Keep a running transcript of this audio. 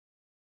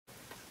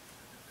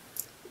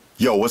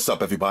Yo, what's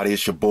up everybody?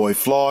 It's your boy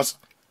Floss,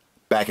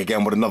 back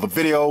again with another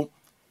video.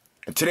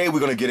 And today we're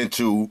going to get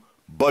into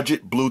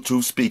budget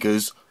Bluetooth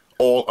speakers,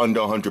 all under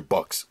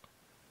 $100.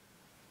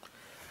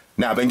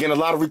 Now, I've been getting a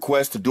lot of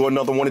requests to do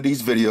another one of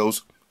these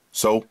videos,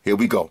 so here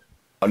we go,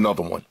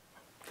 another one.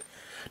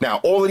 Now,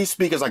 all of these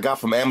speakers I got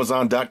from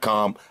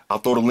Amazon.com. I'll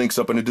throw the links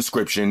up in the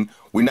description.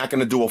 We're not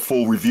going to do a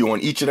full review on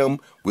each of them.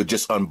 We'll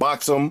just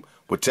unbox them,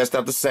 we'll test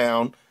out the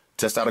sound,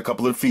 test out a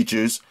couple of the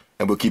features,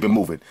 and we'll keep it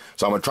moving.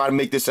 So I'm going to try to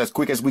make this as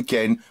quick as we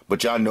can,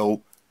 but y'all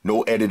know,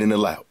 no editing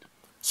allowed.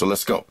 So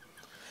let's go.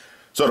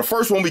 So the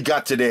first one we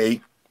got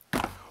today,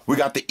 we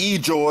got the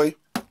eJoy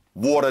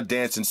water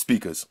dancing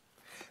speakers.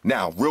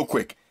 Now, real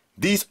quick,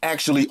 these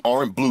actually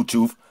aren't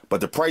Bluetooth,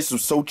 but the price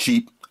was so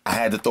cheap, I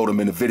had to throw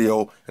them in the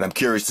video, and I'm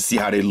curious to see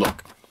how they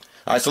look.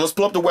 All right, so let's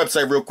pull up the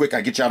website real quick.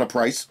 I get y'all the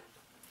price.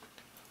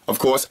 Of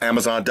course,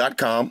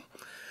 Amazon.com.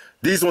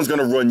 These ones going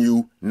to run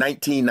you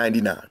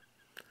 $19.99. All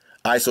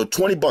right, so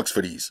 $20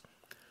 for these.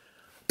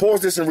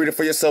 Pause this and read it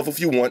for yourself if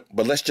you want,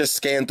 but let's just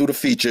scan through the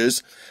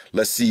features.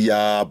 Let's see,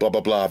 blah,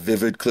 blah, blah,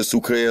 vivid, crystal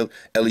clear,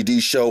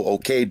 LED show,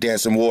 okay,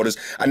 dancing waters.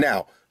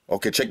 Now,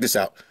 okay, check this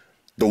out.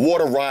 The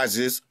water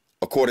rises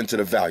according to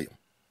the volume.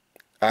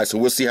 All right, so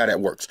we'll see how that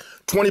works.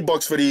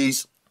 $20 for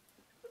these.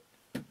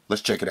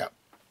 Let's check it out.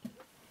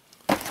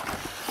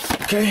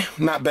 Okay,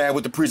 not bad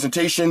with the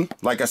presentation.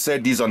 Like I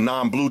said, these are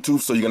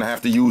non-Bluetooth, so you're going to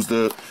have to use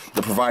the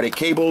provided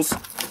cables.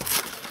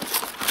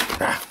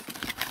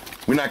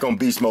 We're not going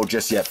beast mode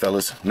just yet,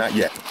 fellas. Not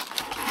yet.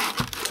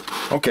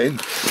 Okay,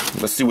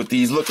 let's see what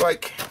these look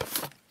like.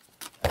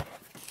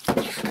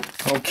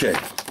 Okay,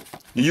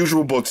 the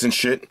usual books and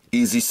shit.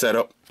 Easy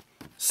setup.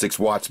 6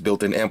 watts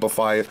built-in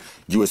amplifier.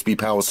 USB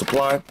power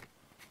supply.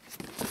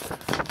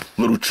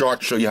 Little chart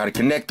to show you how to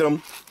connect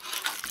them.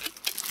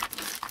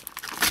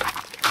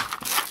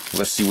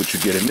 Let's see what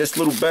you get in this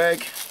little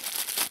bag.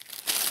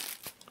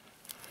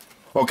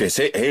 Okay,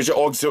 so here's your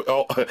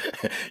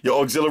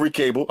auxiliary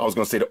cable. I was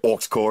going to say the aux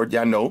cord.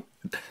 Yeah, I know.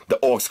 The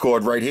aux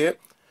cord right here.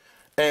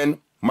 And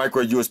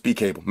micro USB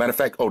cable. Matter of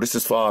fact, this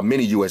is for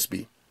mini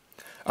USB.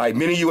 All right,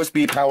 mini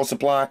USB power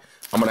supply.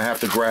 I'm going to have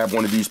to grab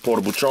one of these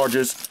portable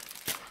chargers,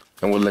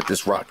 and we'll let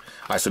this rock.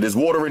 All right, so there's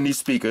water in these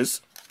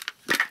speakers.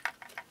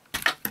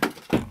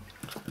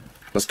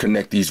 Let's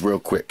connect these real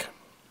quick.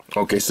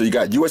 Okay, so you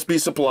got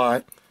USB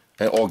supply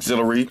and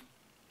auxiliary.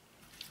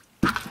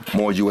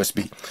 More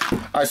USB. All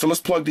right, so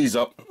let's plug these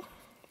up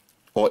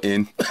or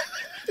in.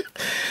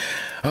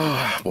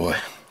 Oh, boy.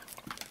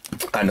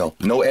 I know.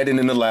 No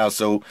editing allowed,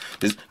 so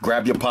just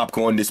grab your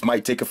popcorn. This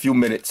might take a few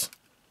minutes.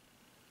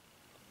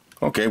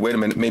 Okay, wait a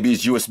minute. Maybe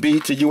it's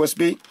USB to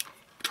USB.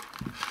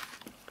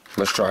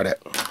 Let's try that.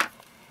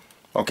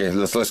 Okay,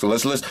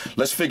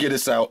 let's figure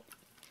this out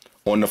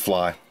on the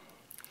fly.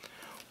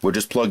 We'll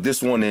just plug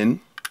this one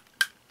in.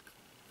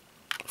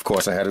 Of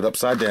course, I had it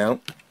upside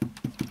down.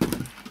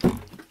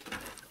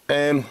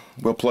 And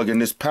we'll plug in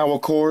this power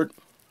cord.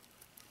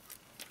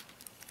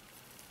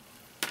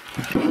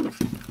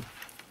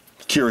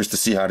 Curious to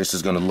see how this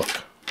is going to look.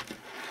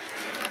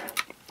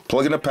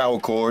 Plug in the power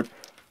cord.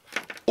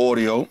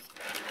 Audio.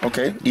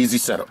 Okay, easy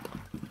setup.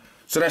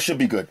 So that should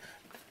be good.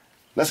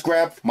 Let's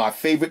grab my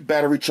favorite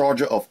battery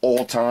charger of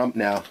all time.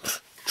 Now,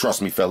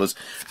 trust me, fellas,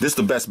 this is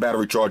the best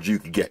battery charger you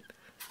could get.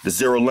 The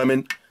Zero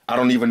Lemon. I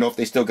don't even know if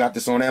they still got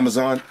this on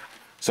Amazon.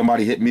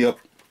 Somebody hit me up,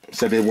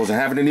 said they wasn't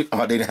having any.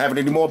 They didn't have it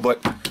anymore,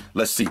 but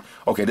let's see.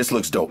 Okay, this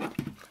looks dope.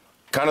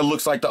 Kind of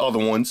looks like the other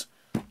ones.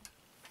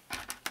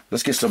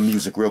 Let's get some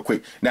music real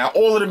quick. Now,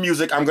 all of the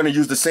music, I'm going to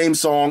use the same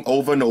song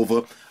over and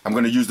over. I'm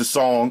going to use the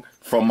song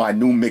from my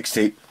new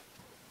mixtape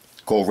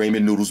called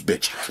Ramen Noodles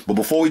Bitch. But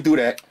before we do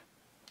that,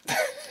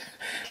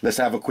 let's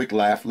have a quick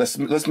laugh. Let's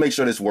make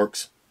sure this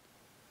works.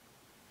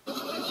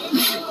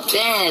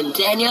 Damn,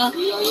 Daniel.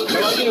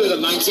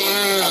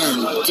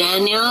 Damn,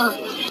 Daniel.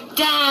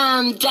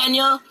 Damn,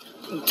 Daniel.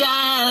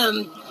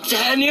 Damn,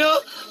 Daniel.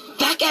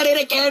 Back at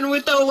it again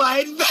with the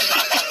white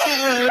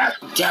van.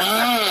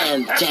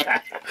 Damn.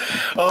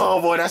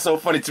 Oh, boy, that's so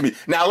funny to me.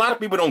 Now, a lot of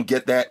people don't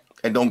get that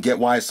and don't get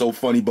why it's so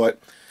funny,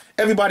 but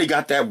everybody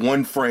got that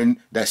one friend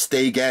that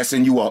stay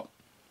gassing you up.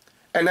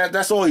 And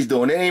that's all he's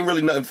doing. It ain't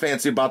really nothing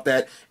fancy about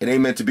that. It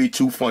ain't meant to be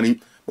too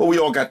funny, but we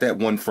all got that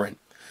one friend.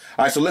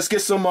 All right, so let's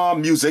get some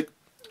music.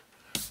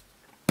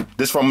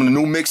 This from the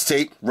new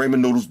mixtape, Ramen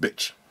Noodles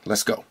Bitch.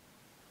 Let's go.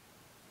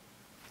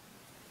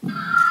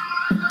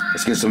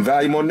 Let's get some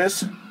volume on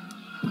this.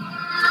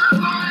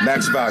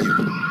 Max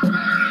volume.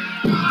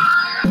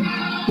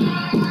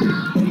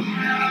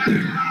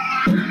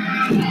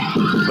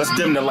 Let's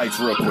dim the lights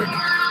real quick.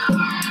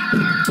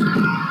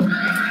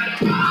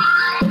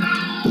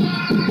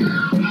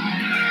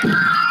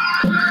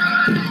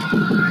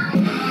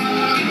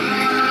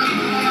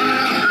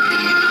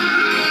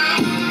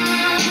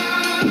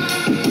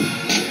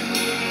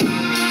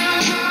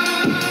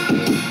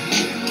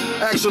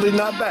 Actually,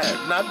 not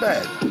bad, not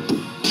bad.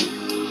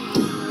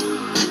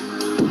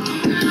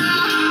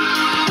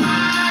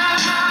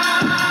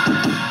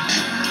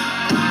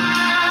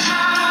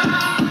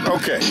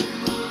 Okay.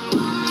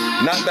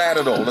 Not bad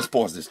at all. Let's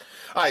pause this.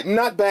 All right,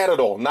 not bad at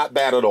all. Not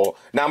bad at all.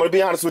 Now, I'm going to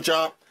be honest with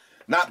y'all.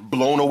 Not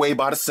blown away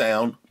by the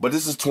sound, but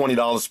this is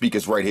 $20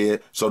 speakers right here,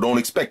 so don't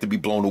expect to be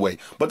blown away.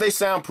 But they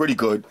sound pretty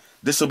good.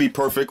 This will be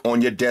perfect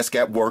on your desk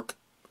at work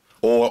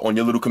or on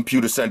your little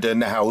computer center in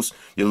the house,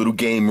 your little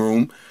game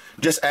room.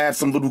 Just add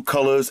some little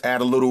colors,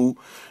 add a little,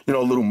 you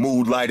know, a little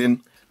mood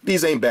lighting.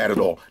 These ain't bad at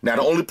all. Now,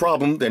 the only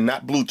problem, they're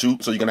not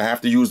Bluetooth, so you're going to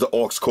have to use the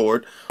aux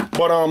cord.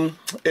 But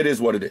it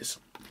is what it is.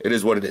 It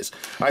is what it is.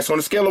 All right, so on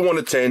a scale of 1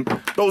 to 10,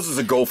 those is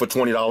a go for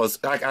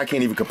 $20. I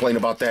can't even complain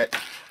about that.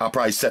 I'll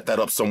probably set that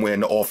up somewhere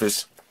in the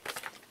office.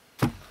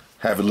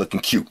 Have it looking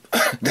cute.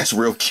 That's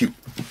real cute.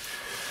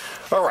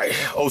 All right,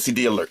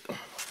 OCD alert.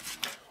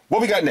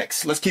 What we got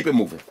next? Let's keep it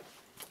moving.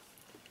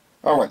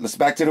 All right, let's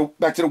back to the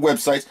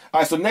websites.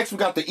 All right, so next we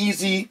got the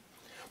Easy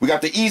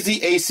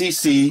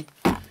ACC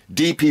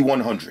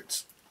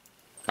DP100s.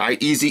 All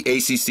right, Easy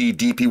ACC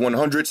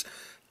DP100s.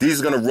 These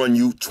are going to run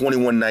you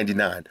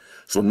 $21.99.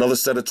 So another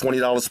set of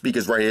 $20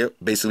 speakers right here,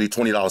 basically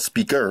 $20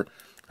 speaker.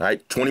 All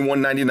right,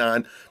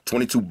 $21.99,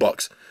 22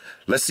 bucks.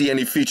 Let's see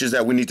any features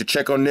that we need to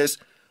check on this.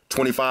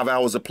 25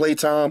 hours of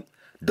playtime.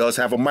 Does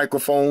have a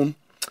microphone.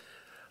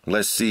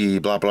 Let's see,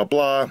 blah, blah,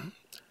 blah.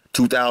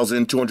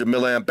 2,200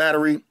 milliamp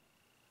battery.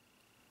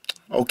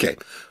 Okay,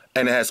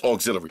 and it has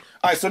auxiliary.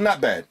 All right, so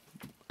not bad.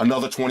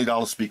 Another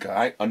 $20 speaker, all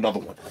right? Another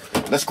one.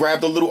 Let's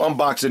grab the little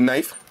unboxing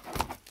knife.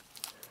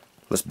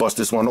 Let's bust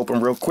this one open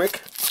real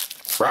quick.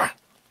 Rah.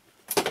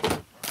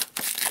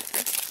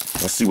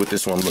 Let's see what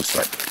this one looks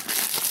like.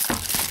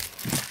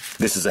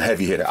 This is a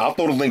heavy hitter. I'll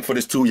throw the link for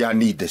this too. Y'all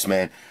need this,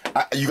 man.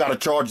 You got to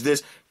charge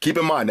this. Keep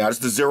in mind, now, this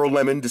is the Zero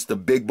Lemon. This is the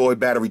big boy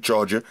battery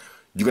charger.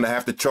 You're going to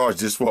have to charge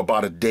this for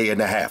about a day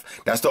and a half.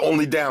 That's the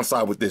only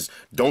downside with this.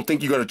 Don't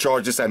think you're going to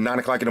charge this at 9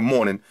 o'clock in the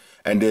morning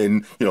and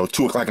then, 2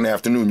 o'clock in the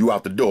afternoon, you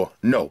out the door.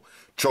 No.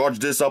 Charge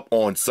this up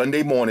on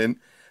Sunday morning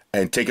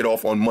and take it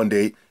off on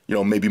Monday,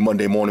 maybe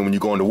Monday morning when you're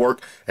going to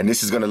work. And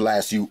this is going to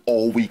last you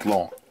all week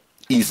long,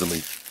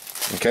 easily.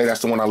 Okay, that's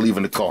the one I leave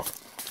in the car.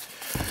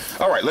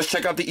 All right, let's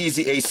check out the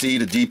Easy AC,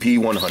 the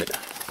DP100.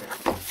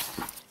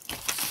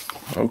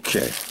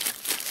 Okay.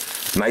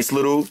 Nice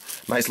little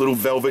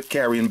velvet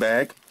carrying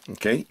bag.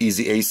 Okay,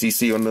 Easy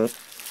ACC on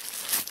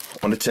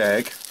the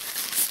tag.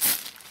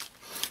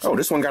 Oh,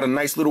 this one got a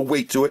nice little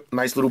weight to it.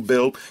 Nice little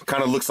build.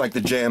 Kind of looks like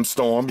the Jam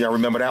Storm. Y'all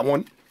remember that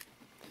one?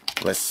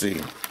 Let's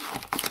see.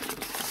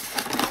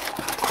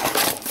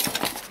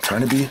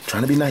 Trying to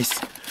be nice.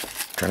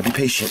 Trying to be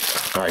patient.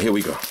 All right, here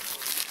we go.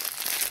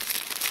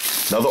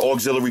 Another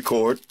auxiliary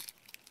cord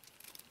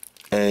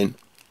and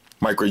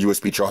micro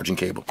USB charging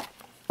cable.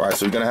 All right,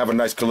 so you're gonna have a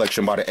nice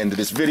collection by the end of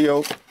this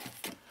video.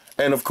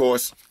 And of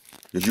course,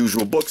 your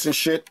usual books and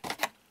shit.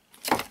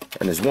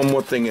 And there's one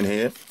more thing in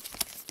here.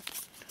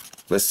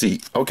 Let's see.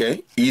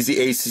 Okay,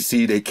 Easy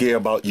ACC, they care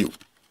about you.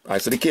 All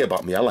right, so they care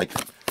about me. I like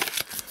them.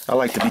 I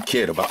like to be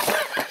cared about.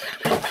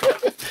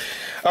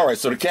 All right,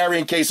 so the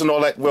carrying case and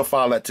all that, we'll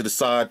file that to the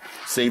side.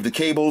 Save the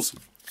cables.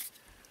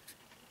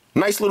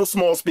 Nice little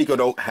small speaker,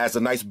 though. Has a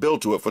nice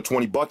build to it for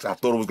 20 bucks. I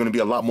thought it was going to be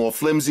a lot more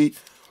flimsy,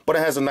 but it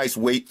has a nice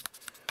weight.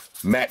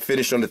 Matte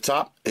finish on the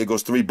top. It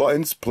goes 3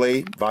 buttons.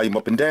 Play, volume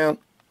up and down.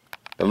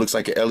 That looks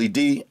like an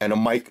LED and a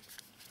mic.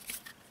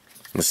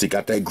 Let's see,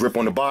 got that grip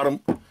on the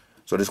bottom,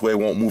 so this way it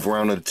won't move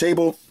around on the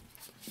table.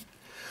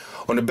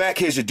 On the back,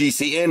 here's your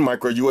DC in,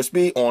 micro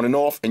USB, on and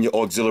off, and your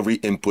auxiliary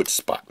input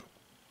spot.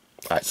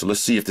 All right, so let's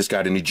see if this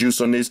got any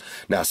juice on this.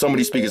 Now, some of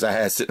these speakers I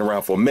had sitting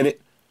around for a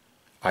minute.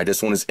 All right,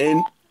 this one is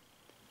in.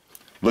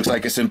 Looks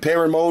like it's in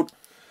pairing mode.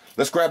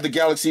 Let's grab the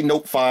Galaxy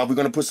Note 5. We're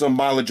going to put some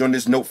mileage on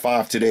this Note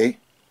 5 today.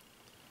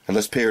 And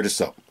let's pair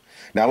this up.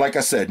 Now, like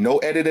I said, no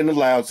editing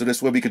allowed, so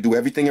this way we can do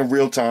everything in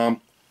real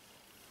time.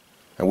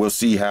 And we'll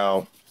see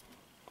how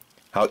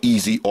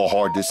easy or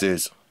hard this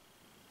is.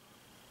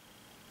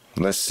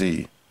 Let's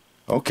see.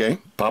 Okay,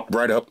 pop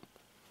right up.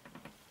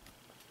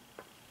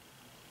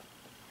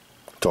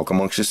 Talk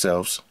amongst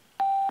yourselves.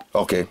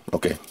 Okay,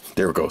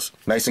 there it goes.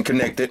 Nice and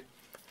connected.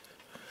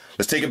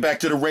 Let's take it back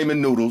to the ramen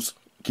noodles.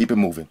 Keep it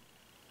moving.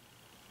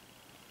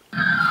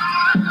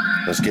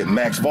 Let's get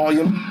max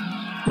volume.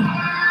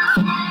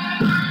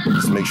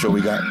 Let's make sure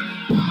we got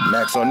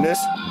max on this.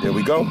 There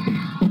we go.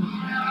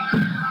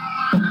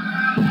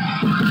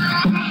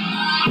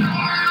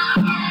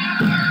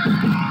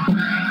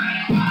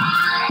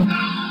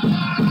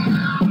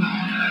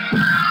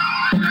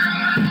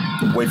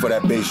 Wait for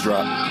that bass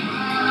drop.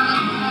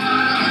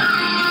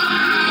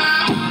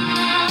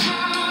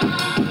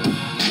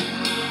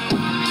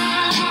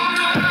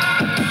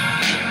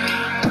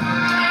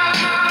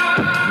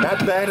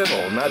 Not bad at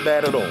all, not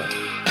bad at all.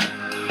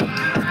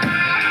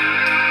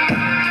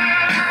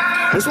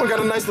 This one got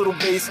a nice little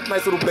bass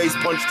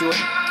punch to it.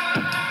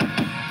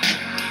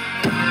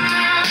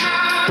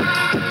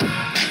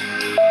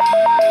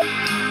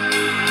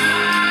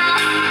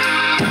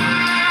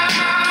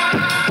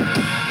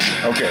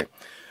 Okay.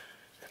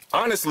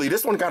 Honestly,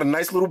 this one got a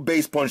nice little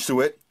bass punch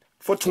to it.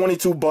 For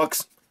 22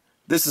 bucks,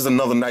 this is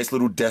another nice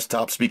little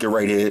desktop speaker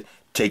right here.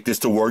 Take this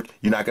to work.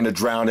 You're not going to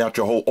drown out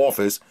your whole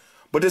office.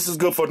 But this is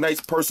good for nice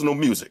personal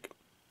music.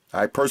 All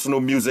right, personal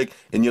music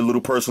in your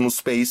little personal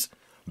space.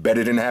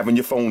 Better than having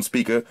your phone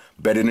speaker.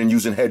 Better than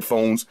using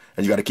headphones.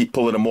 And you got to keep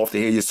pulling them off to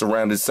hear your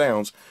surrounding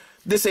sounds.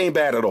 This ain't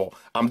bad at all.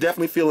 I'm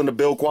definitely feeling the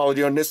build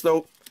quality on this,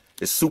 though.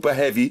 It's super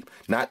heavy.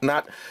 Not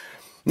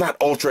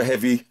ultra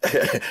heavy.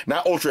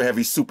 Not ultra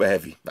heavy, super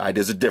heavy. All right,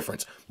 there's a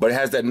difference. But it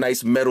has that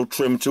nice metal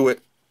trim to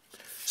it.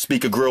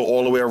 Speaker grill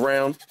all the way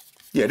around.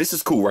 Yeah, this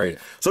is cool right here.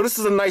 So this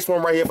is a nice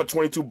one right here for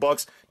 22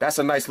 bucks. That's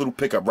a nice little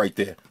pickup right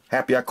there.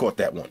 Happy I caught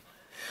that one.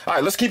 All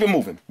right, let's keep it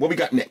moving. What we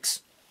got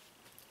next?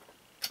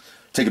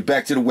 Take it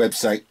back to the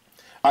website.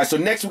 All right, so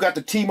next we got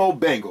the T-Mobile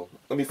Bangle.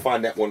 Let me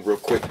find that one real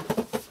quick.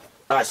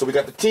 All right, so we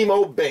got the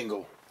T-Mobile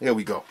Bangle. Here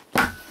we go.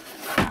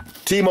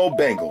 T-Mobile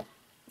Bangle.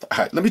 All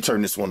right, let me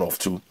turn this one off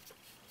too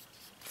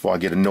before I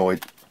get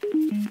annoyed.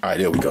 All right,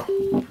 there we go.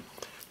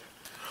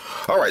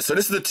 All right, so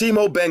this is the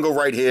T-Mobile Bangle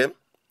right here.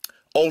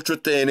 Ultra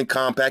thin and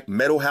compact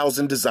metal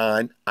housing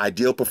design,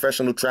 ideal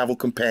professional travel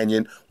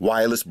companion,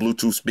 wireless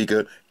Bluetooth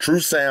speaker, true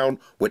sound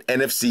with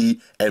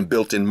NFC and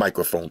built-in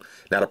microphone.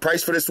 Now the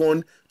price for this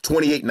one,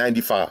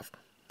 $28.95. All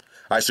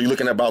right, so you're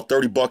looking at about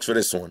 30 bucks for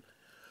this one.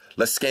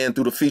 Let's scan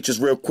through the features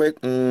real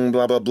quick.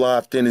 Blah, blah,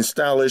 blah, thin and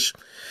stylish.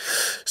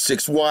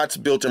 6 watts,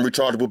 built-in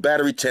rechargeable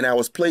battery, 10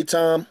 hours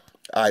playtime.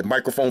 All right,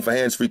 microphone for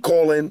hands-free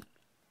calling.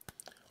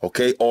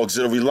 Okay,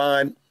 auxiliary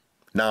line.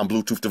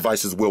 Non-Bluetooth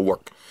devices will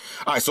work.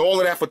 All right, so all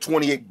of that for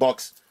 28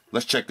 bucks.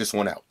 Let's check this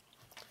one out.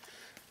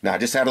 Now, I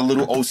just had a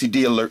little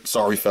OCD alert.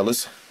 Sorry,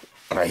 fellas.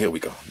 All right, here we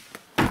go.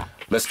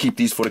 Let's keep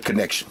these for the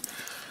connection.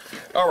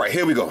 All right,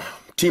 here we go.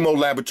 T-Mobile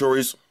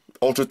Laboratories,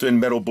 ultra-thin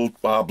metal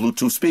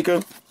Bluetooth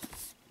speaker.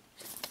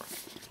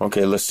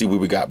 Okay, let's see what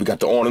we got. We got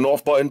the on and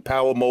off button,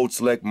 power mode,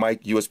 select,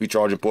 mic, USB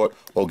charging port,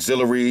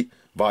 auxiliary,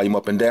 volume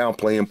up and down,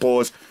 play and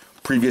pause,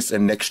 previous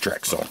and next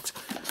track songs.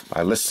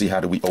 All right, let's see how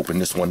do we open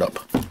this one up.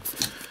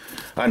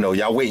 I know,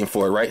 y'all waiting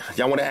for it, right?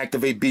 Y'all want to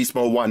activate beast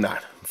mode? Why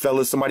not?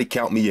 Fellas, somebody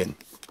count me in.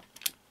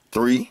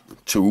 3,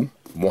 2,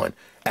 1.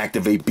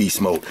 Activate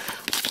beast mode.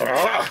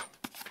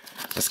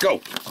 Let's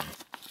go.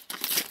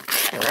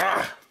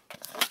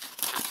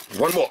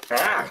 One more.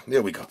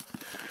 There we go.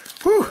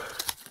 Whew.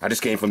 I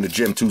just came from the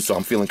gym, too, so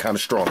I'm feeling kind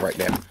of strong right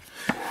now.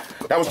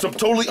 That was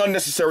totally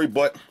unnecessary,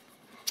 but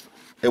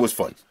it was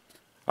fun.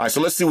 All right,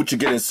 so let's see what you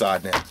get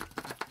inside now.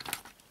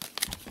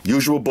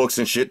 Usual books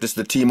and shit. This is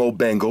the T-Mobile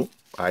Bangle.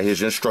 All right,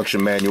 here's your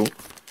instruction manual.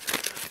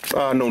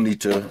 No need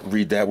to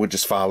read that. We'll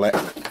just file that.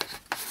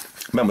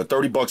 Remember,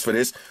 30 bucks for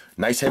this.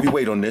 Nice heavy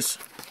weight on this.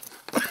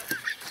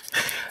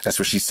 That's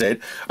what she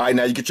said. All right,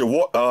 now you get your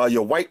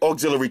white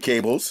auxiliary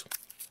cables.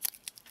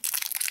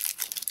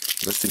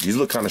 Let's see. These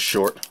look kind of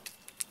short.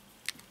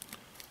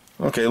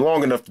 Okay,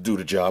 long enough to do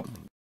the job.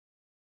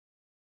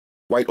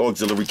 White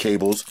auxiliary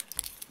cables.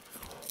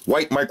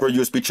 White micro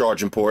USB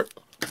charging port.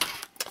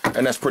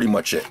 And that's pretty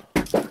much it.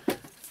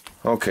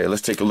 Okay,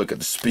 let's take a look at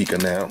the speaker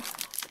now.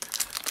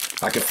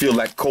 I can feel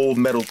that cold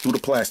metal through the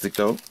plastic,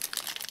 though.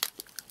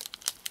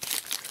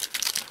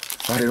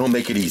 Oh, they don't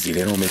make it easy.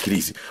 They don't make it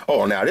easy.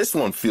 Oh, now this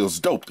one feels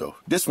dope, though.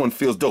 This one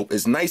feels dope.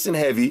 It's nice and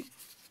heavy.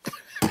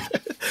 All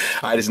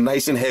right, it's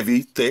nice and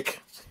heavy,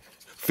 thick.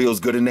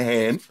 Feels good in the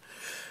hand.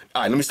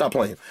 All right, let me stop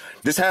playing.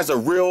 This has a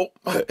real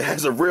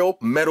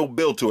metal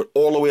build to it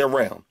all the way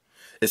around.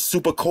 It's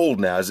super cold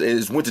now.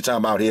 It's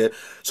wintertime out here,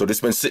 so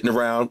this been sitting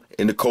around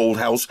in the cold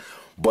house.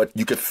 But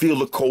you can feel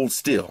the cold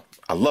still.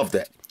 I love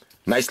that.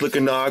 Nice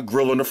looking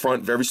grill on the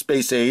front, very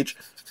space age.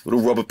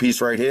 Little rubber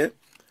piece right here.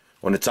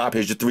 On the top,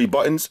 here's your 3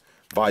 buttons.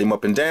 Volume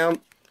up and down.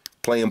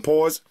 Play and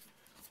pause.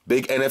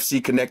 Big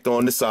NFC connector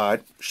on the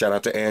side. Shout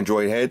out to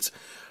Android heads.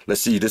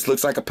 Let's see, this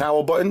looks like a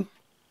power button.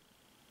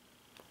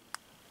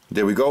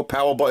 There we go,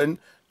 power button.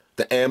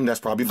 The M, that's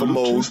probably for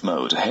mode. Bluetooth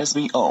mode has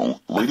been on,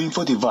 waiting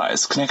for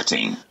device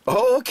connecting.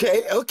 Oh,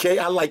 okay,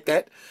 I like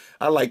that.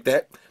 I like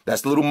that.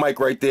 That's the little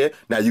mic right there.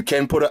 Now you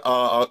can put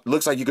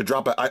looks like you could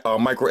drop a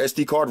micro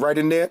SD card right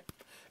in there,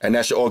 and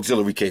that's your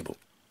auxiliary cable.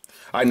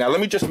 All right, now let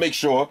me just make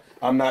sure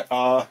I'm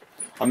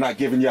not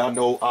giving y'all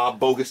no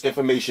bogus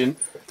information.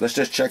 Let's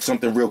just check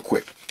something real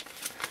quick.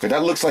 Okay,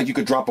 that looks like you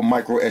could drop a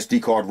micro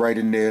SD card right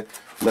in there.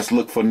 Let's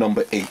look for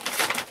number 8.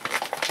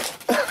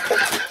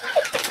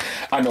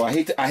 I know I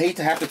hate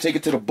to have to take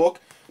it to the book,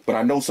 but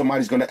I know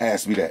somebody's gonna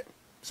ask me that.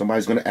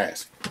 Somebody's gonna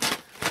ask.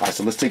 All right,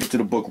 so let's take it to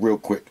the book real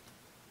quick.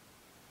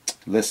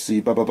 Let's see,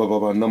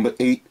 number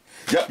 8.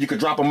 Yep, you could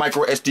drop a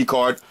micro SD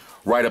card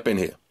right up in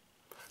here.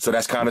 So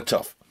that's kind of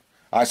tough.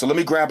 All right, so let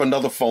me grab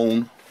another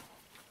phone.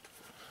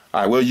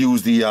 All right, we'll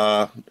use the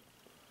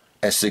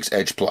S6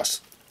 Edge Plus.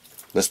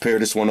 Let's pair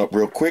this one up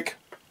real quick.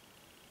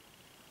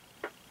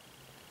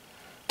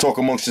 Talk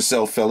amongst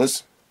yourself,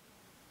 fellas.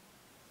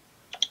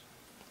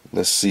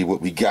 Let's see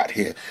what we got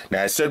here.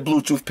 Now, it said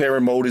Bluetooth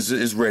pairing mode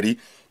is ready.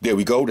 There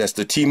we go. That's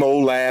the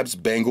T-Mobile Labs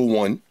Bangle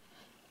 1.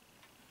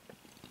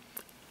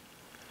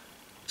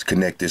 Let's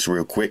connect this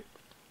real quick.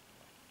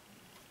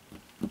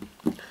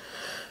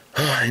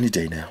 Any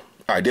day now.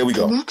 All right, there we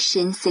go.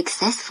 Connection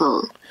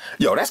successful.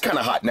 Yo, that's kind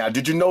of hot. Now,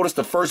 did you notice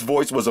the first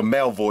voice was a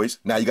male voice?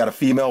 Now you got a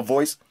female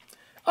voice.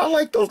 I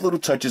like those little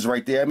touches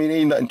right there. I mean,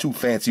 ain't nothing too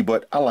fancy,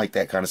 but I like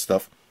that kind of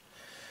stuff.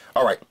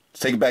 All right, Let's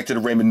take it back to the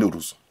ramen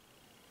noodles.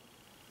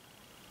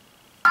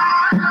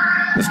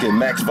 Let's get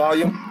max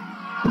volume.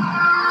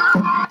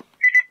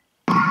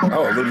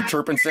 Oh, a little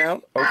chirping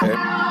sound? Okay.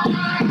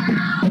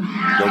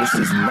 Yo, this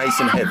is nice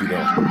and heavy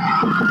though.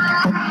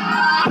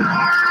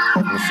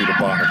 Let's see the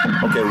bottom.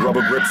 Okay,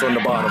 rubber grips on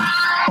the bottom.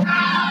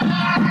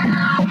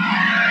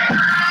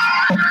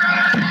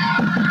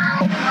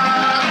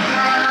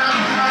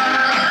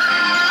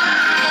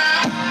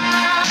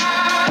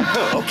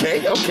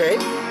 Okay.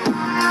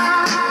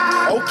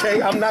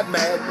 Okay, I'm not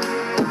mad.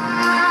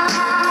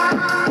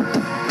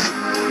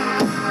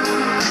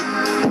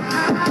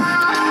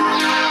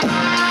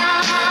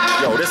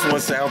 Yo, this one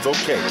sounds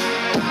okay.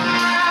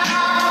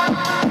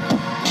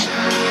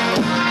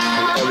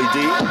 LED.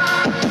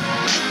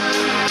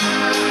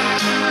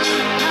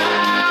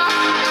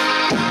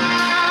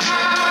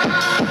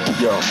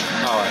 Yo,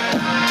 all right.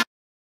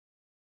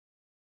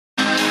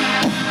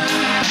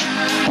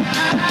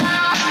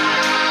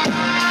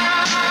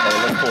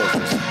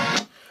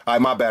 All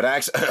right, my bad.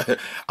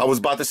 I was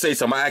about to say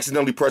something. I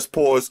accidentally pressed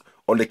pause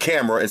on the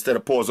camera instead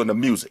of pause on the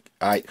music.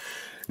 All right.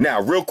 Now,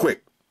 real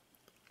quick.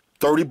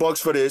 30 bucks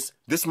for this.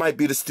 This might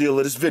be the steal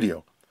of this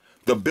video.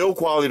 The build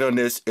quality on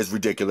this is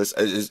ridiculous.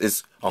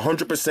 It's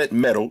 100%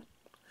 metal.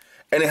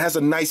 And it has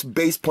a nice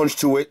bass punch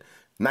to it.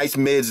 Nice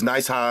mids,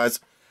 nice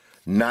highs.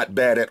 Not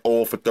bad at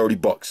all for 30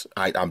 bucks.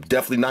 All right, I'm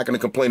definitely not going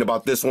to complain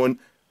about this one.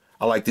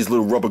 I like these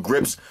little rubber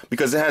grips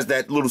because it has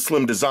that little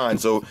slim design.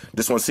 So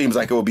this one seems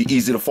like it will be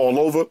easy to fall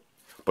over.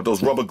 But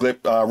those rubber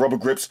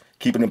grips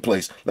keep it in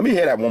place. Let me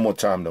hear that one more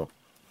time, though.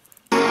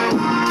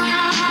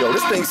 Yo,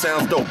 this thing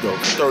sounds dope, though,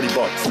 for 30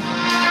 bucks.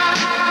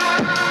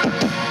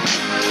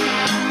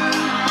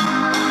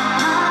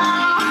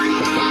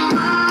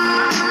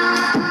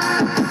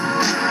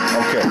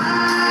 Okay.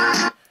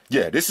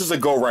 Yeah, this is a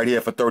go right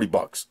here for 30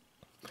 bucks.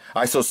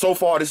 All right, so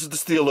far, this is the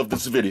steal of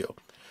this video.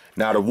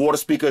 Now, the water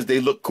speakers, they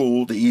look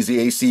cool. The Easy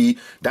AC,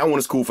 that one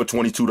is cool for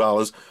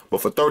 $22.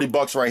 But for 30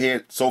 bucks right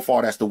here, so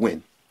far, that's the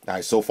win. All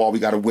right, so far we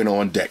got a winner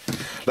on deck.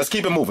 Let's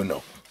keep it moving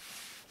though.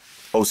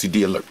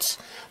 OCD alerts.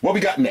 What we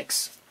got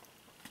next?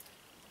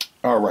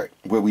 All right,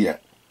 where we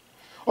at?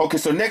 Okay,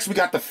 so next we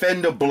got the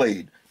Fender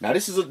Blade. Now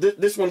this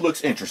one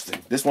looks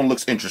interesting. This one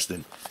looks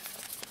interesting.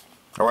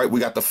 All right, we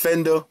got the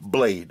Fender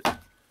Blade.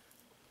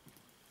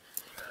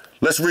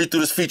 Let's read through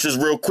these features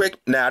real quick.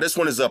 Now, this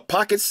one is a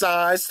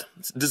pocket-sized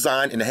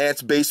design,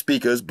 enhanced bass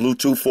speakers,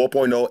 Bluetooth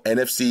 4.0,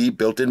 NFC,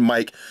 built-in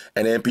mic,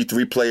 and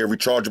MP3 player,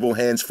 rechargeable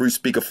hands-free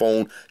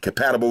speakerphone,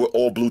 compatible with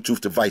all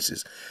Bluetooth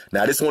devices.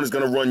 Now, this one is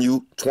going to run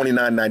you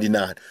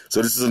 $29.99.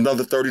 So this is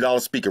another $30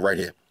 speaker right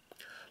here.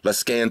 Let's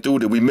scan through.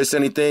 Did we miss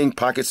anything?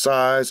 Pocket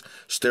size,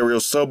 stereo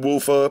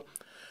subwoofer,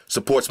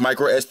 supports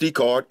micro SD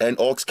card and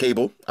aux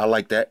cable. I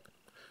like that.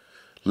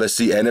 Let's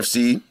see,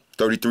 NFC,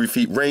 33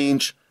 feet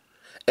range.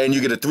 And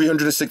you get a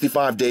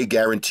 365-day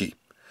guarantee.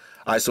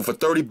 All right, so for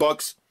 30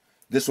 bucks,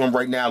 this one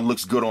right now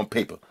looks good on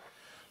paper.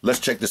 Let's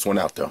check this one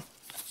out, though. All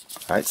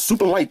right,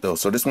 super light, though.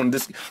 So this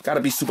got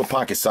to be super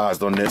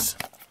pocket-sized on this.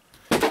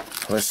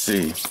 Let's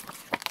see.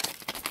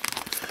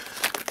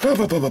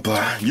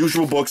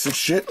 Usual books and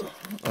shit.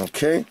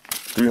 Okay.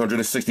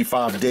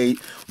 365-day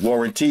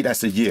warranty.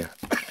 That's a year.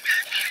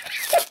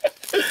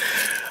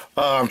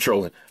 I'm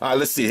trolling. All right,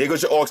 let's see. Here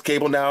goes your aux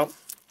cable now.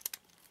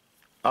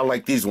 I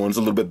like these ones a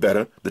little bit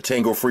better. The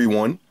Tango Free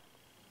one.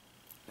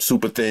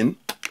 Super thin.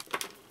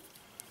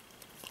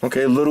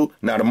 Okay, a little.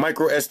 Now the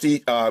micro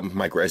USB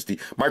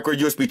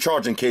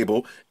charging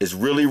cable is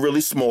really, really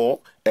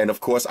small. And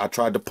of course, I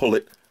tried to pull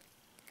it.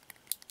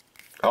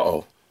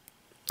 Uh-oh.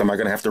 Am I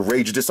going to have to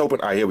rage this open?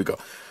 All right, here we go.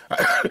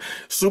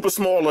 Super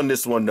small on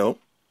this one, though.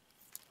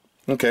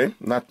 Okay,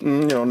 not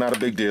a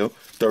big deal.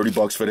 30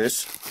 bucks for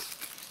this.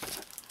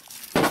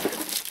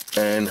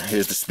 And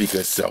here's the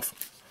speaker itself.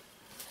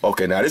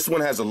 Okay, now this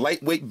one has a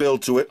lightweight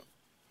build to it.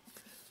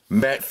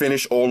 Matte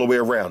finish all the way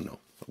around, though.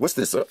 What's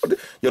this?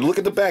 Yo, look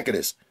at the back of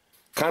this.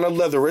 Kind of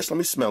leatherish. Let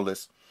me smell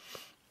this.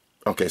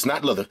 Okay, it's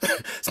not leather.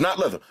 It's not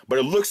leather, but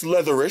it looks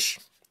leatherish.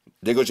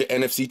 There goes your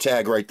NFC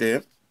tag right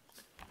there.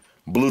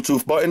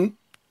 Bluetooth button.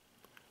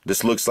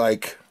 This looks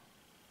like...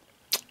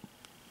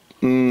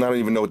 I don't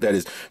even know what that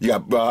is. You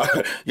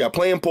got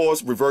play and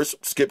pause, reverse,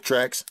 skip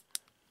tracks.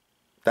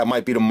 That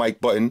might be the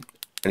mic button.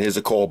 And here's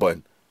a call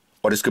button.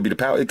 Or this could be the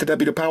power. Could that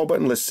be the power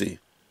button? Let's see.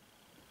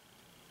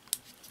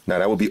 Now,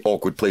 that would be an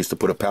awkward place to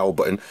put a power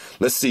button.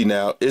 Let's see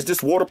now. Is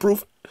this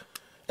waterproof?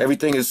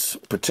 Everything is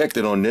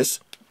protected on this.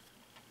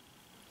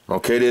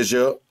 Okay, there's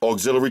your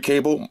auxiliary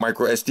cable,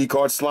 micro SD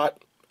card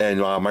slot, and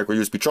micro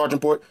USB charging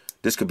port.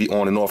 This could be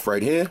on and off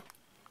right here.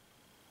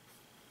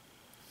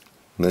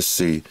 Let's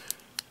see.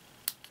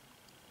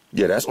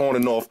 Yeah, that's on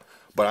and off.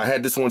 But I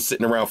had this one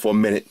sitting around for a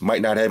minute.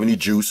 Might not have any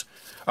juice.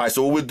 All right,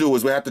 so what we'll do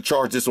is we'll have to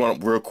charge this one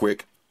up real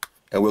quick.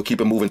 And we'll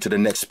keep it moving to the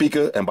next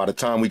speaker. And by the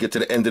time we get to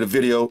the end of the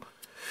video,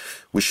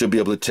 we should be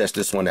able to test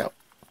this one out.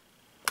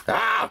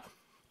 Ah!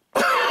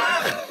 All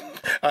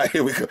right,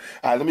 here we go.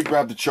 All right, let me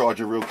grab the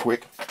charger real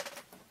quick.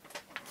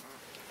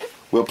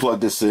 We'll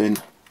plug this in,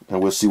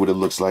 and we'll see what it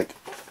looks like.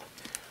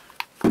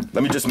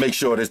 Let me just make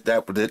sure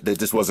that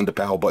this wasn't the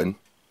power button.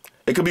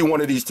 It could be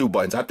one of these two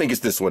buttons. I think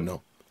it's this one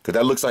though, because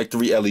that looks like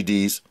 3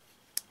 LEDs.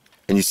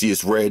 And you see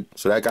it's red,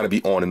 so that got to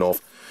be on and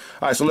off.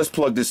 All right, so let's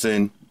plug this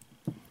in.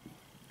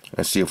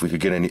 Let's see if we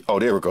could get any. Oh,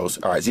 there it goes.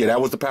 All right, so yeah, that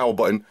was the power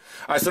button.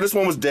 All right, so this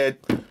one was dead.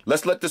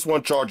 Let's let this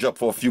one charge up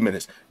for a few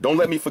minutes. Don't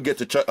let me forget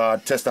to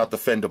test out the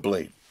fender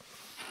blade.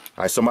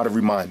 All right, somebody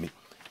remind me.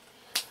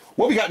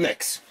 What we got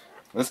next?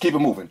 Let's keep it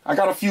moving. I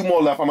got a few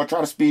more left. I'm going to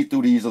try to speed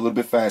through these a little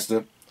bit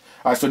faster.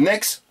 All right, so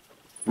next,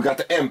 we got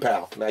the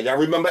M-Pal. Now, y'all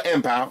remember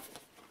M-Pal?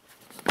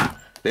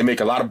 They make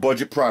a lot of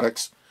budget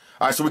products.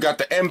 All right, so we got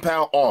the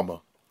M-Pal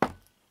Armor.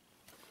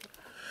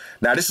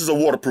 Now, this is a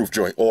waterproof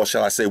joint, or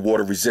shall I say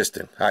water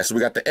resistant. All right, so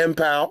we got the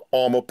M-Pal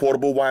Armor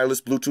portable wireless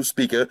Bluetooth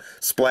speaker,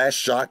 splash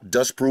shock,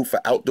 dust proof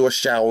for outdoor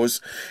showers,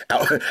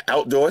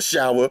 outdoor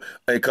shower.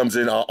 It comes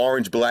in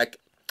orange, black,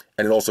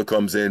 and it also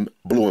comes in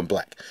blue and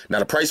black. Now,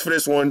 the price for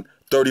this one,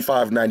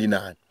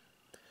 $35.99.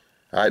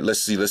 All right,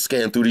 let's see. Let's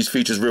scan through these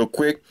features real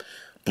quick.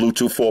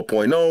 Bluetooth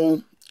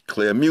 4.0,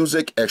 clear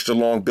music, extra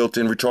long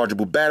built-in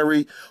rechargeable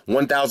battery,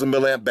 1,000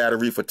 milliamp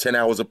battery for 10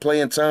 hours of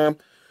playing time.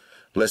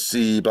 Let's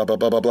see, blah, blah,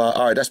 blah, blah, blah.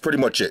 All right, that's pretty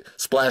much it.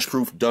 Splash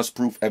proof, dust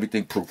proof,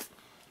 everything proof.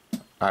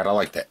 All right, I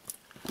like that.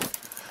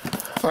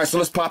 All right, so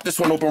let's pop this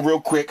one open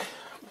real quick.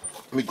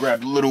 Let me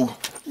grab the little.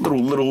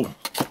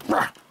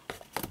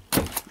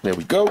 There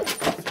we go.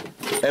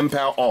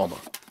 M-Pal Armor,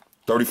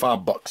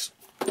 35 bucks.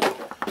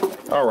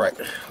 All right,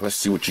 let's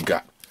see what you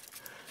got.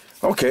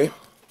 Okay.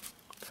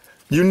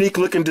 Unique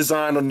looking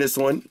design on this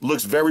one.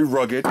 Looks very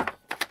rugged.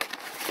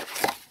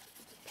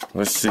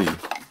 Let's see.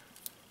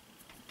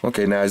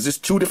 Okay, now is this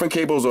 2 different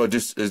cables or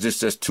is this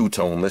just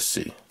 2-tone? Let's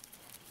see.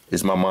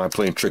 Is my mind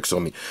playing tricks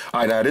on me? All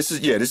right, now this is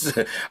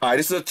all right,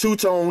 this is a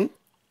 2-tone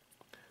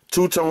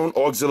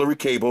auxiliary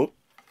cable.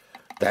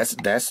 That's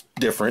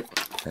different.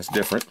 That's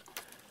different.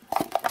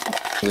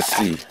 Let's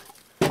see.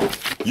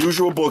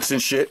 Usual books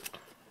and shit.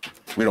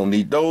 We don't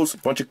need those.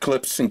 Bunch of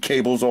clips and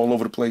cables all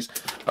over the place.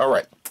 All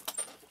right.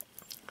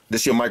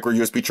 This is your micro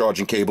USB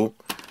charging cable.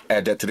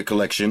 Add that to the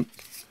collection.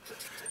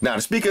 Now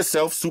the speaker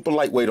itself, super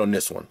lightweight on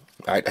this one.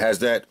 All right, has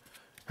that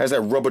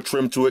rubber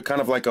trim to it, kind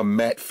of like a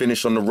matte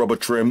finish on the rubber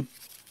trim.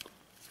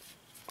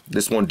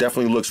 This one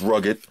definitely looks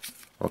rugged.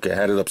 Okay, I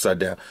had it upside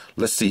down.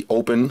 Let's see,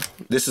 open.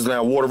 This is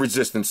now water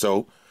resistant,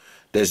 so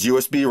there's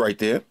USB right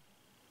there.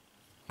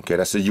 Okay,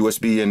 that's a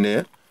USB in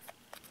there.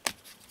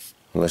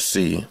 Let's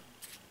see.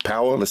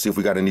 Power, let's see if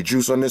we got any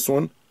juice on this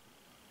one.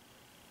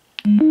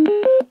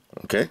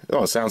 Okay,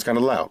 oh, it sounds kind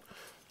of loud.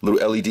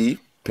 Little LED,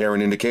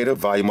 pairing indicator,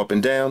 volume up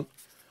and down.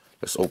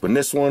 Let's open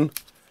this one.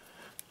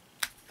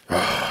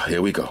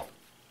 Here we go.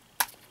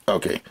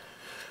 Okay.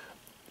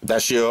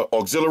 That's your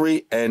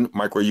auxiliary and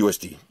micro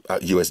USB.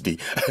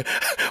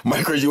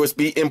 Micro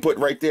USB input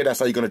right there. That's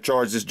how you're going to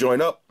charge this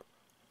joint up.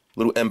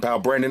 Little M-Pal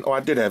branding. Oh, I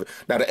did have it.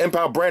 Now, the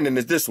M-Pal branding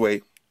is this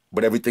way,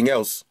 but everything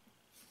else.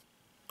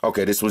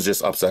 Okay, this was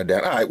just upside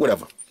down. All right,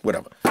 whatever.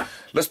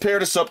 Let's pair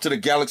this up to the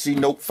Galaxy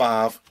Note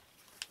 5,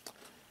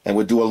 and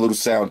we'll do a little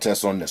sound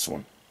test on this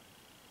one.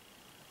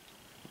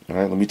 All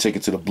right, let me take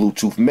it to the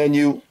Bluetooth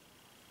menu.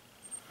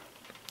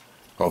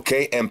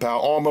 Okay,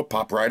 M-Pal Armor,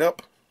 pop right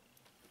up.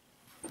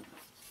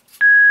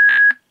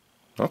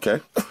 Okay.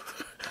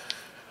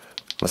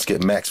 Let's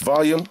get max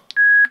volume.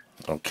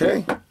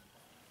 Okay.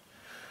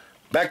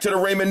 Back to the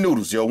ramen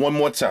noodles, yo, one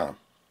more time.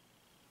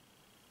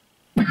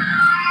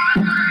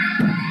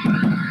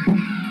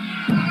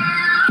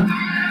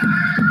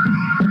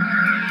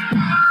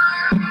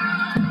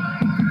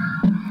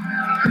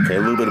 Okay, a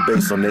little bit of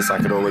bass on this, I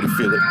could already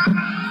feel it.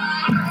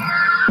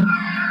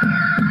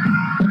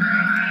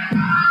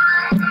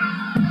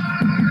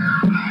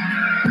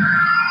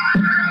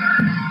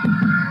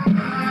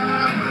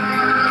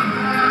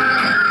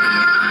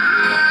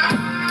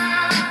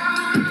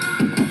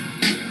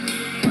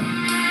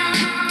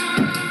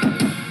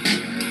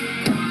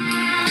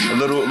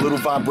 A little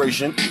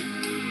vibration.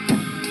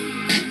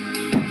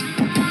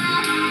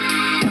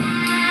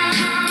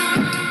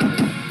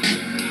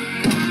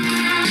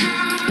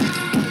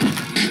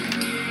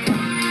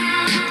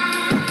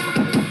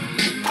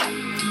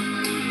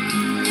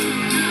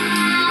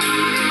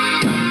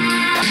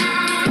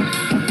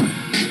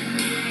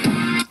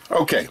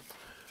 Okay,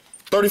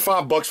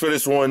 35 bucks for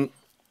this one.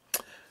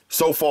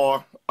 So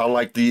far, I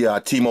like the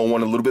Timo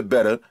one a little bit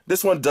better.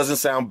 This one doesn't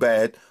sound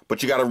bad,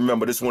 but you got to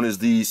remember this one is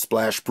the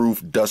splash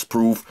proof, dust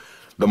proof,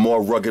 the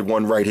more rugged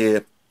one right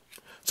here.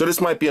 So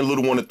this might be a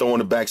little one to throw in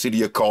the backseat of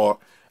your car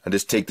and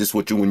just take this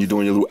with you when you're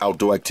doing your little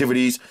outdoor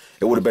activities.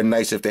 It would have been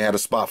nice if they had a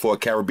spot for a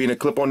carabiner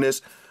clip on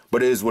this,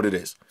 but it is what it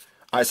is.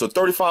 All right, so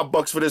 35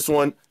 bucks for this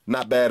one,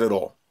 not bad at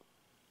all.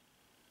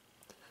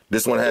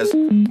 This one has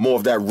more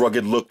of that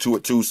rugged look to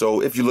it too,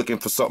 so if you're looking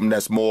for something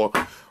that's more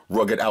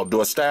rugged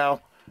outdoor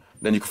style,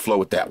 then you can flow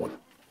with that one.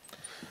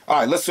 All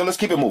right, let's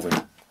keep it moving.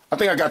 I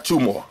think I got 2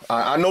 more.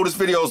 I know this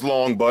video is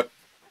long, but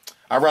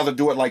I'd rather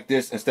do it like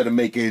this instead of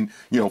making,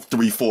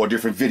 3, 4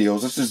 different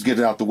videos. Let's just get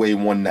it out the way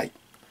in one night.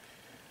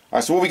 All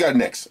right, so what we got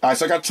next? All right,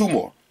 so I got 2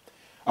 more.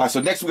 All right,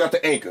 so next we got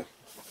the Anchor.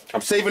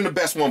 I'm saving the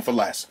best one for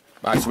last.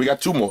 All right, so we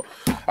got 2 more.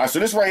 All right, so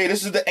this right here,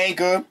 this is the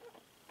Anchor.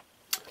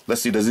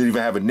 Let's see, does it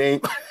even have a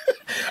name?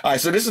 All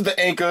right, so this is the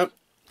Anchor.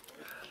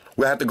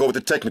 We'll have to go with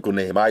the technical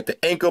name. All right,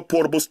 the Anchor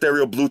Portable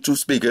Stereo Bluetooth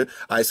Speaker.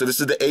 All right, so this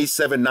is the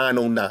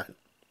A7909.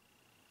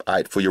 All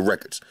right, for your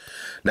records.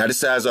 Now,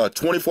 this has a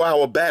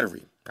 24-hour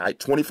battery. All right,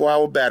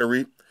 24-hour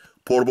battery.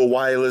 Portable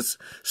wireless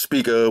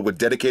speaker with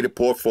dedicated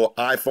port for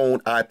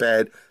iPhone,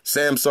 iPad,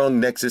 Samsung,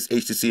 Nexus,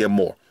 HTC, and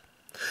more.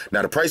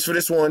 Now, the price for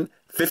this one,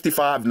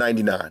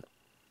 $55.99.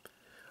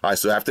 All right,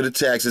 so after the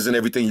taxes and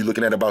everything, you're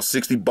looking at about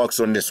 $60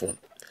 on this one.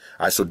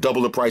 All right, so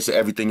double the price of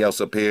everything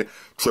else up here,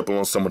 triple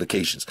on some of the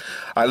occasions.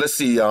 All right, let's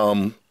see.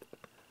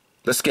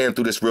 Let's scan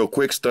through this real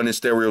quick. Stunning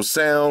stereo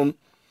sound.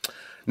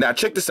 Now,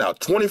 check this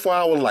out.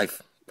 24-hour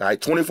life. All right,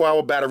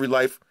 24-hour battery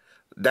life.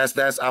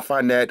 I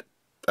find that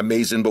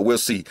amazing, but we'll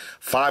see.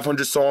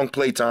 500 song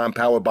playtime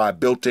powered by a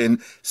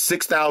built-in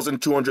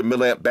 6,200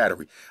 milliamp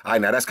battery. All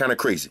right, now that's kind of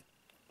crazy.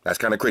 That's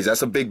kind of crazy.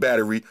 That's a big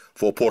battery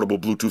for a portable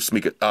Bluetooth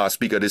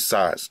speaker this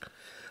size.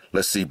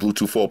 Let's see,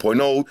 Bluetooth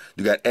 4.0.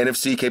 You got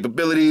NFC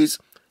capabilities.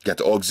 You got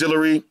the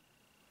auxiliary.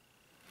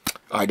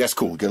 All right, that's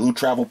cool. Get a little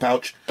travel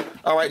pouch.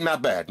 All right,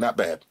 not bad, not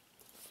bad.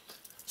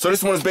 So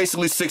this one is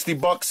basically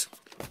 $60.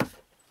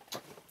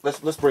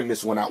 Let's bring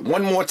this one out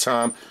one more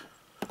time.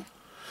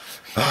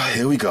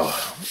 Here we go.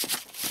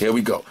 Here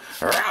we go.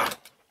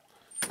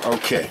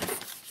 Okay.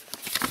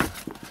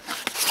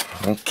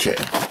 Okay.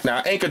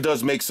 Now, Anchor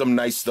does make some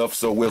nice stuff,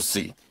 so we'll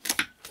see.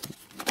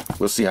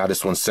 We'll see how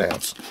this one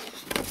sounds.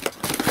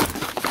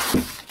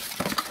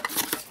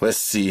 Let's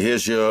see.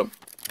 Here's your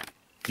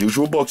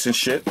usual books and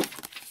shit.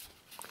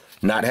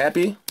 Not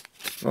happy?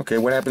 Okay,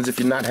 what happens if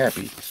you're not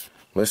happy?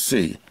 Let's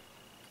see.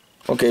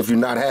 Okay, if you're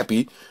not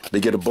happy, you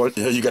got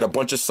a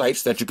bunch of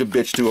sites that you could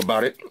bitch to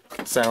about it.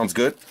 Sounds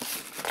good.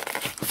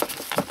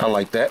 I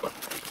like that.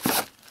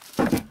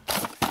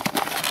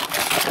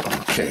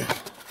 Okay.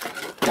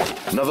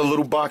 Another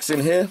little box in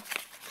here.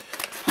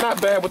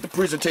 Not bad with the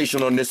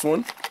presentation on this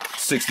one.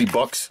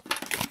 $60.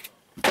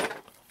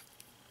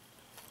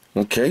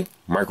 Okay.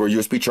 Micro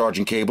USB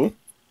charging cable.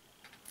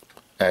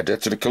 Add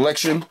that to the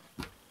collection.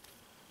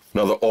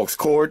 Another aux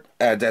cord.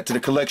 Add that to the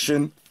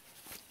collection.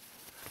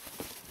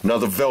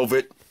 Another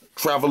velvet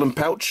traveling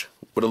pouch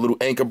with a little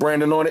Anchor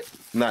branding on it.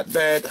 Not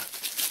bad.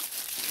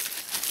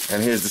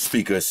 And here's the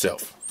speaker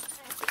itself.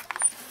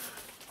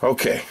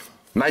 Okay.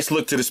 Nice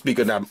look to the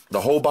speaker. Now,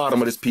 the whole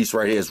bottom of this piece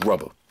right here is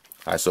rubber. All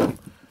right, so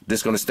this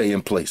is going to stay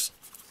in place.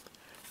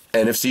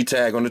 NFC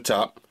tag on the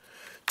top.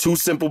 2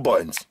 simple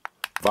buttons.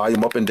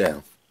 Volume up and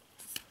down.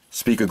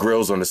 Speaker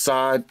grills on the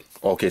side.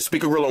 Okay,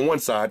 speaker grill on one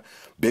side.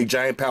 Big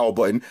giant power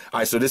button.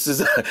 All right, so this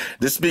is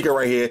this speaker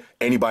right here.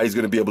 Anybody's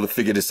going to be able to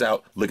figure this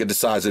out. Look at the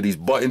size of these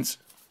buttons.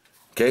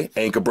 Okay,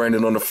 Anchor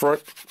branding on the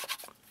front.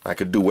 I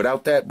could do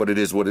without that, but it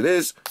is what it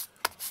is.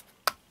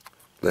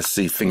 Let's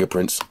see,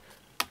 fingerprints.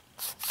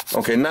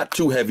 Okay, not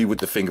too heavy with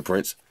the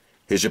fingerprints.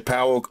 Here's your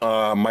power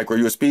micro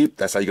USB.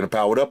 That's how you're going to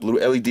power it up.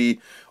 Little LED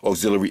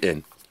auxiliary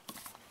in.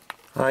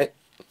 All right.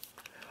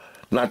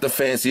 Not the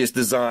fanciest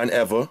design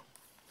ever.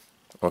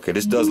 Okay,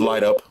 this does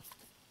light up.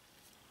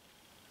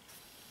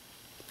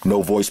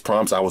 No voice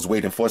prompts. I was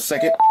waiting for a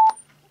second.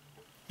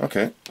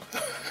 Okay.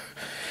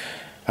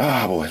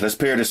 Ah, boy. Let's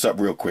pair this up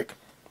real quick.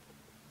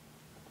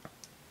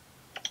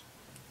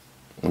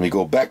 Let me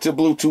go back to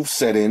Bluetooth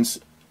settings.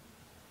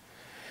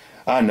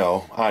 I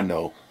know.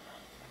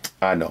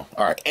 All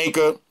right,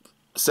 Anchor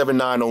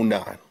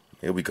 7909.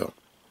 Here we go.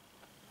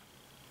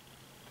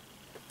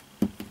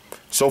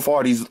 So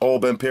far, these all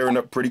been pairing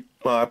up pretty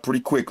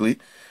quickly.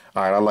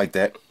 All right, I like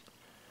that.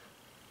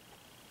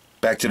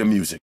 Back to the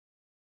music.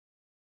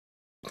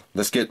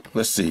 Let's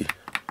see.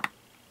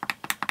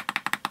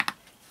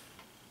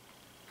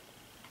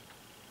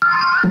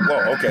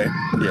 Whoa, okay.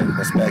 Yeah,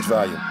 that's max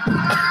volume.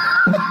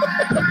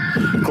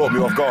 Caught me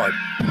off guard.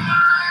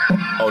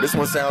 Oh, this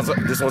one sounds all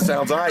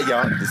right,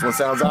 y'all. This one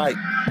sounds all right.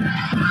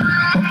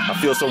 I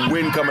feel some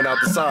wind coming out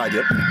the side,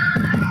 yep.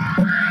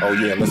 Oh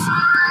yeah,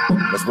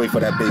 let's wait for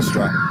that bass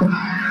drop.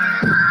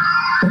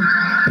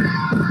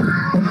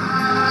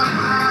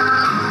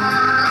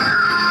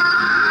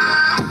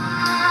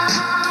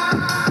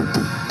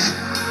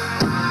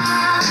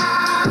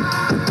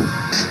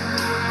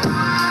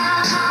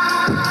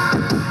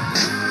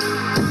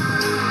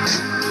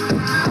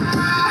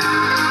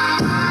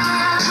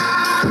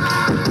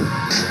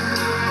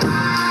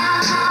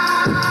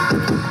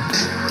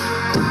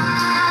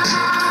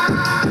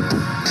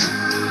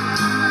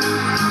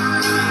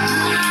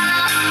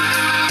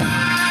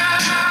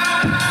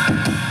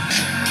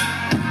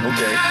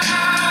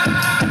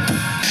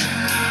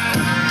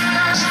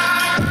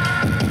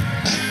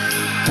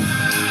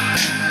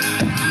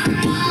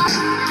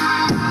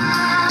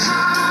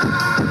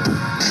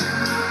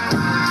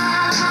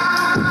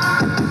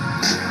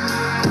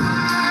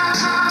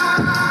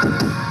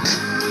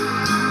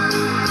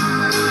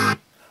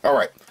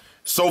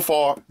 So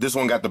far, this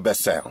one got the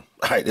best sound.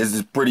 All right, this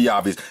is pretty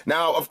obvious.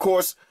 Now, of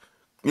course,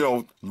 you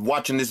know,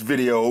 watching this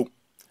video,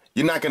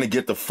 you're not gonna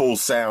get the full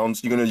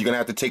sounds. You're gonna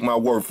have to take my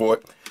word for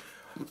it.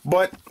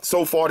 But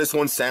so far, this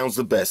one sounds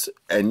the best.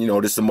 And, you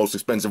know, this is the most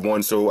expensive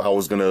one, so I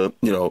was going to,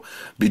 you know,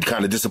 be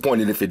kind of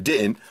disappointed if it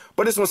didn't.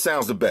 But this one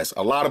sounds the best.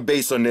 A lot of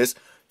bass on this.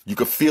 You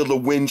can feel the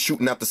wind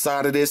shooting out the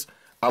side of this.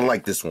 I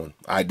like this one.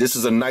 All right, this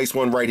is a nice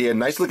one right here.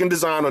 Nice looking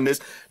design on this.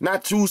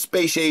 Not too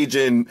space age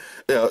and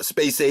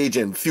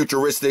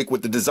futuristic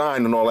with the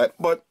design and all that,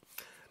 but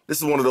this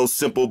is one of those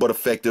simple but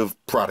effective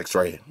products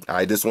right here. All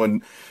right, this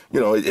one, you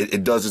know,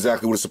 it does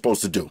exactly what it's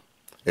supposed to do.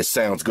 It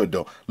sounds good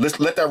though.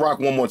 Let that rock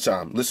one more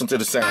time. Listen to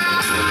the sound of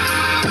this one.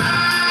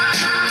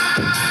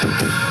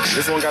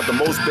 This one got the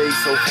most bass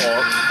so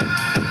far.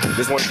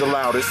 This one's the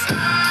loudest.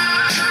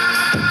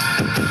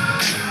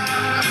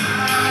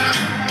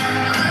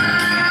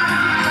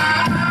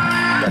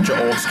 Got your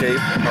aux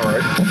cable.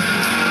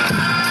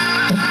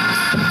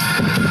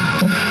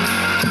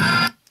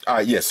 All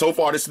right, yeah, so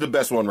far this is the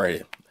best one right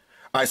here.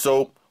 All right,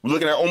 so we're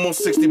looking at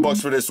almost 60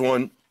 bucks for this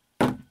one.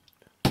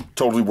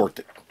 Totally worth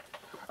it.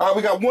 All right,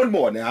 we got one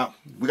more now.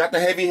 We got the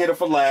heavy hitter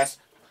for last.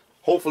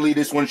 Hopefully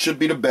this one should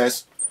be the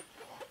best.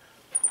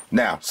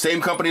 Now,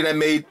 same company that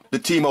made the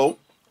Timo.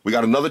 We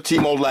got another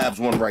Timo Labs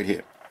one right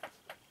here.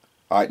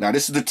 All right, now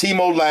this is the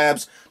Timo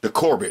Labs, the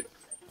Corbett.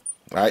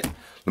 All right,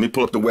 let me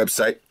pull up the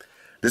website.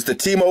 This is the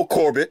Timo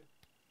Corbett,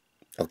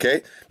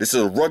 okay? This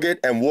is a rugged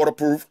and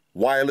waterproof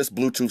wireless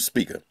Bluetooth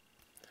speaker.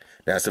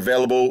 Now, it's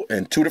available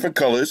in two different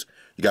colors.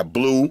 You got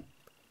blue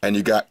and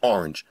you got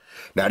orange.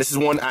 Now, this is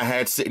one I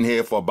had sitting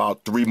here for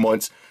about 3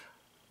 months.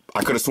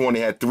 I could have sworn they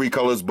had 3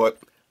 colors, but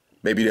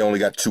maybe they only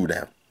got 2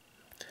 now.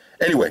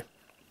 Anyway,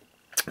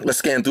 let's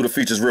scan through the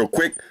features real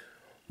quick.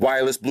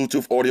 Wireless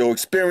Bluetooth audio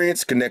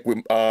experience, connect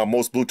with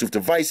most Bluetooth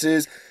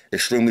devices,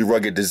 extremely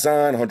rugged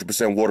design,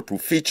 100%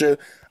 waterproof feature,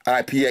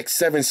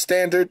 IPX7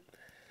 standard.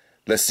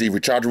 Let's see,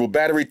 rechargeable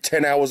battery,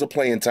 10 hours of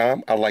playing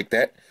time. I like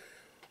that.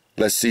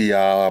 Let's see,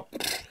 got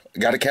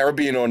a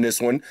Caribbean on this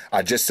one.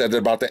 I just said it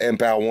about the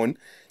MPOW one.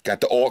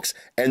 Got the aux,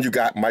 and you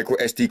got micro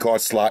SD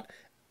card slot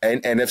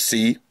and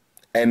NFC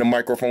and the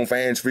microphone for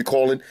hands-free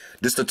calling.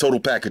 This is the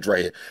total package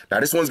right here. Now,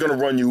 this one's going to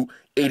run you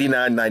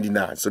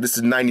 $89.99, so this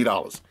is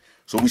 $90.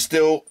 So we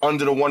still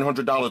under the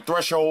 $100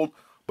 threshold,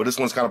 but this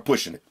one's kind of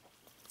pushing it.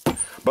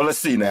 But let's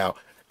see now.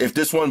 If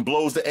this one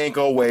blows the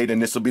anchor away, then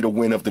this will be the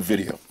win of the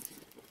video.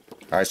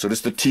 All right, so this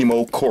is the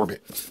Timo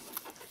Corbett.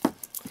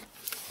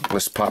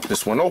 Let's pop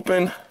this one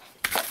open.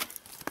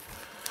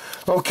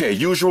 Okay,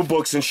 usual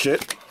books and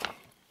shit.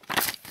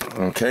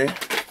 Okay.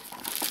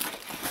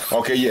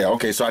 Okay, yeah,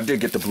 okay, so I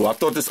did get the blue. I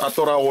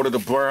thought I ordered the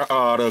brown,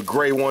 the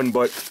gray one,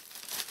 but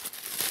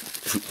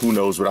who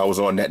knows what I was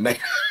on that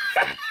night.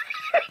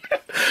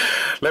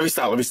 Let me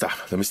stop.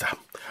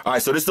 All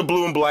right, so this is the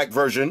blue and black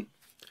version.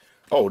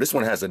 Oh, this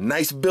one has a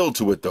nice build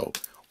to it, though.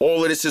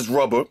 All of this is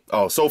rubber.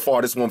 Oh, so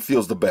far, this one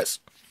feels the best.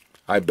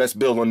 All right, best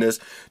build on this.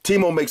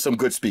 Timo makes some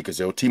good speakers,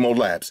 yo. Timo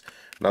Labs.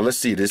 Now, let's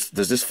see. Does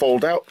this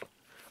fold out?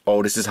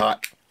 Oh, this is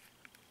hot.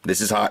 This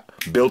is hot.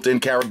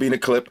 Built-in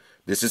carabiner clip.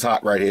 This is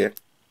hot right here.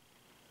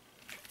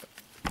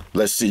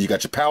 Let's see. You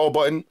got your power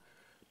button,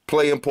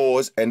 play and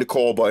pause, and the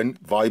call button.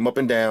 Volume up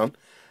and down.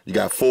 You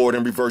got forward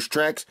and reverse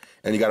tracks,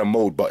 and you got a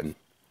mode button.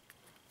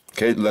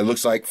 Okay, that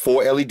looks like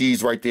 4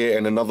 LEDs right there,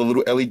 and another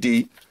little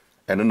LED.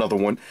 And another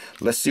one.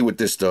 Let's see what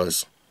this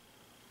does.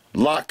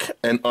 Lock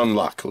and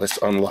unlock. Let's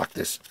unlock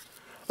this.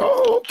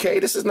 Oh, okay.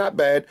 This is not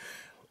bad.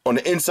 On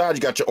the inside,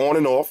 you got your on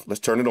and off.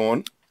 Let's turn it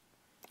on.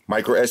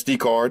 Micro SD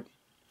card.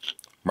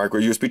 Micro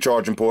USB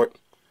charging port.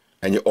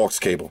 And your aux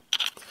cable.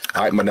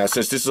 All right, but now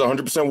since this is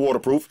 100%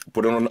 waterproof,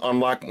 put it on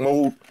unlock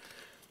mode.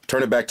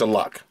 Turn it back to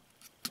lock.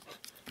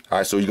 All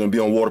right, so you're going to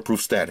be on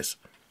waterproof status.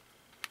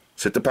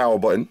 Hit the power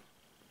button.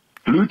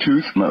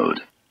 Bluetooth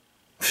mode.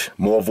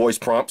 More voice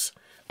prompts.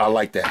 I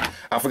like that.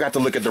 I forgot to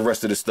look at the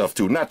rest of this stuff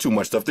too. Not too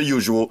much stuff. The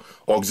usual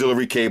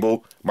auxiliary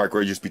cable,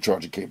 micro USB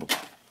charging cable.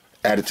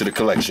 Added to the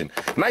collection.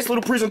 Nice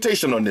little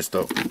presentation on this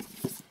though.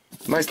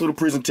 Nice little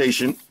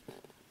presentation.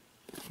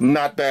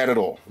 Not bad at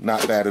all.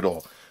 Not bad at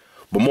all.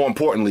 But more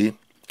importantly,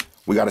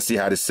 we got to see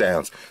how this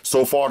sounds.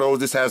 So far though,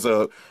 this has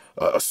a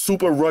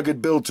super rugged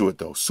build to it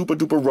though. Super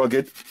duper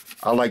rugged.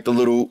 I like the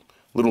little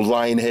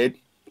lion head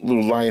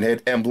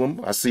emblem.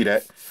 I see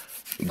that.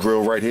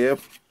 Grill right here.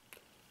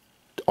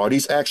 Are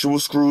these actual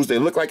screws? They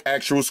look like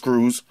actual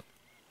screws.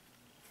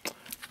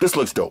 This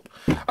looks dope.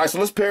 All right, so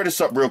let's pair this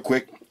up real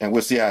quick, and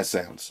we'll see how it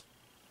sounds.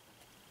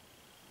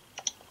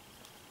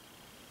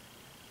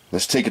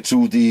 Let's take it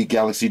to the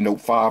Galaxy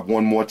Note 5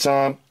 one more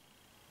time.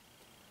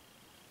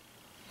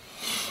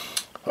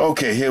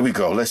 Okay, here we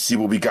go. Let's see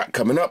what we got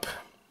coming up.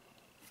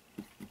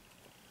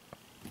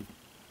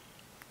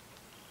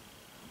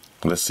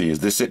 Let's see, is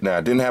this it now?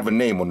 I didn't have a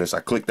name on this. I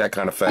clicked that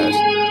kind of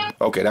fast.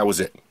 Okay, that was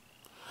it.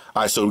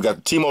 All right, so we got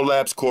the Timo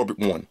Labs Corbett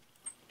 1.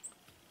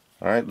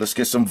 All right, let's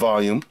get some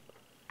volume.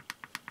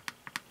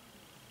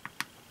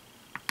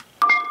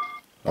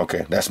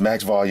 Okay, that's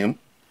max volume.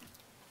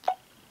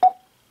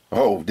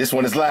 Oh, this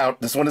one is loud.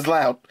 This one is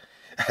loud.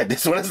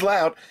 This one is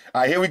loud.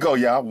 All right, here we go,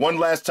 y'all. One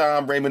last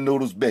time, Ramen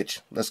Noodles,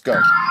 bitch. Let's go.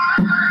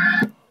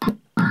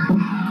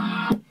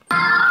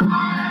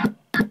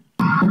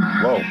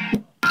 Whoa.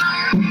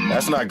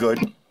 That's not good.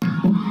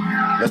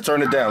 let's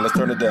turn it down. Let's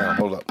turn it down.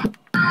 Hold up.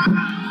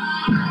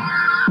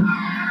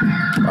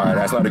 All right,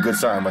 that's not a good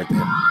sign right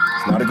there.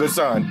 It's not a good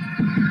sign.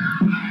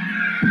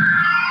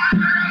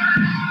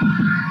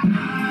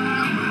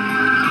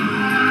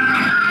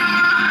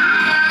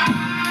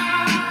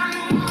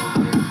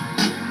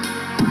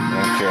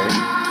 Okay.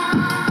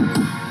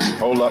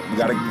 Hold up. We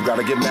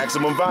gotta get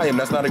maximum volume.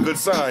 That's not a good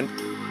sign.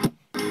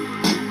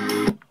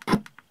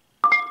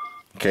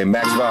 Okay,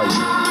 max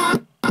volume.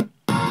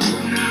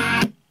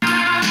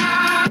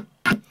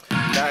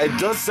 Now it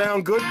does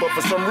sound good, but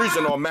for some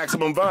reason on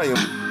maximum volume,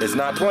 it's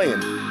not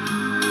playing.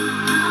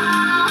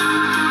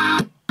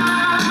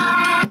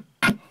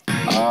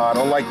 I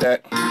don't like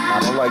that. I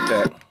don't like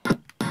that.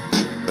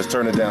 Let's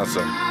turn it down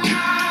some.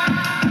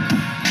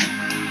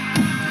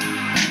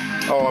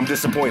 Oh, I'm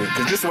disappointed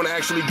because this one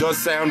actually does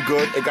sound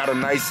good. It got a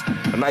nice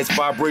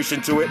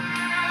vibration to it.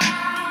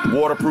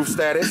 Waterproof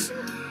status.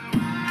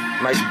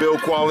 Nice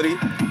build quality.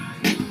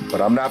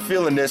 But I'm not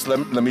feeling this.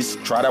 Let me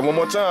try that one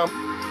more time.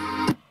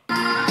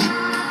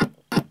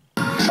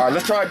 All right,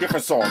 let's try a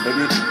different song.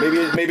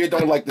 Maybe it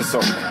don't like this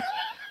song.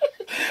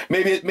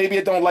 maybe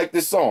it don't like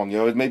this song. You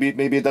know,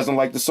 maybe it doesn't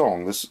like the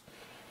song.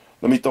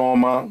 Let me throw on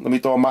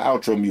my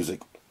outro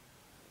music.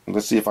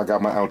 Let's see if I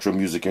got my outro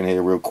music in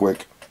here real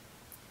quick.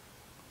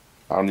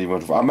 I don't even.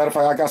 As a matter of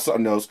fact, I got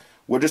something else.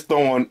 We'll just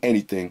throw on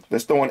anything.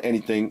 Let's throw on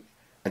anything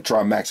and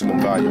try maximum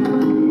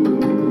volume.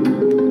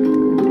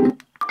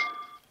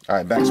 All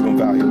right, maximum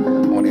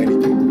volume on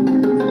anything.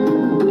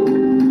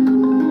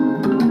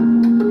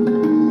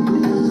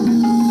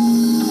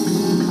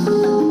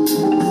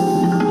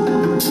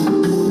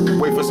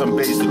 Wait for some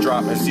bass to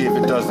drop and see if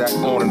it does that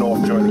on and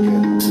off joint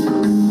again.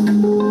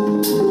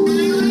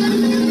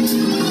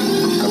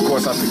 Of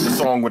course, I picked the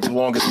song with the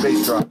longest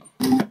bass drop.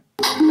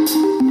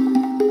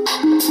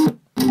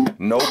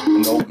 Nope. All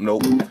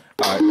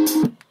right.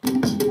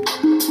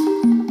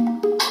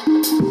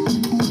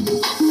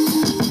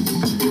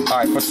 All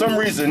right, for some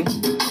reason,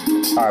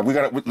 all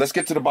right, let's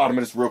get to the bottom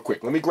of this real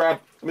quick. Let me grab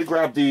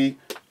an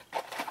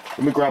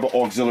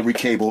auxiliary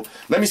cable.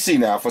 Let me see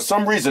now. For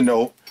some reason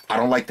though, I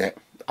don't like that.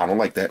 I don't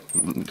like that.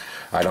 All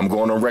right, I'm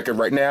going on record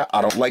right now.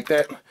 I don't like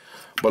that.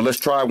 But let's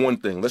try one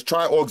thing. Let's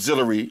try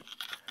auxiliary.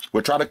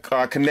 We'll try to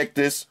connect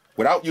this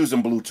without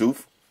using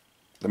Bluetooth.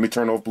 Let me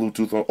turn off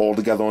Bluetooth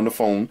altogether on the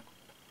phone.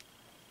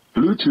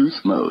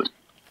 Bluetooth mode.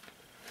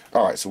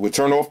 All right, so we'll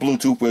turn off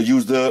Bluetooth. We'll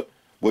use the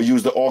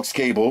aux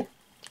cable,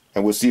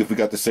 and we'll see if we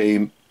got the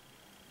same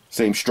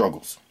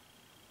struggles.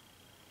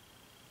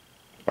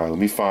 All right, let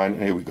me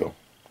find. Here we go.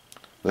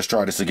 Let's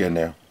try this again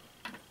now.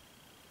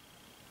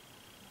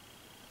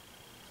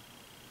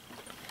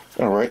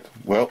 All right.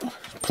 Well,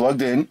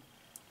 plugged in.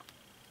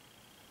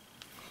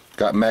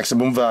 Got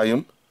maximum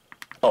volume.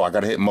 Oh, I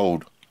gotta hit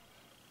mode.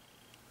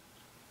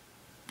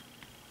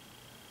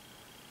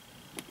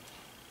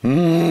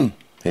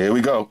 Here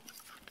we go.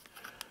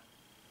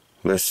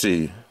 Let's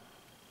see.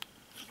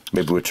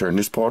 Maybe we'll turn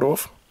this part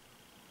off.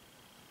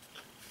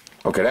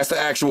 Okay, that's the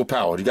actual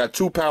power. You got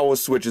two power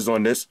switches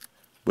on this.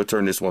 We'll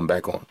turn this one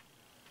back on.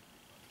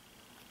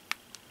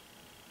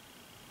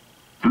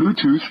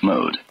 Bluetooth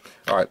mode.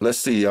 All right, let's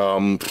see.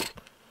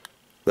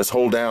 Let's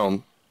hold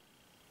down.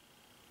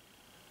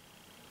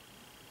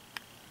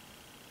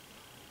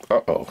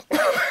 Uh-oh.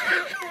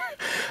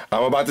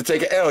 I'm about to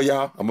take an L,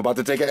 y'all. I'm about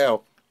to take an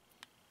L.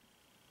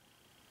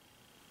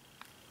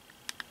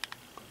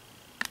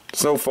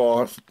 So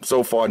far,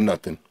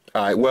 nothing.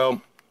 All right,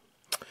 well,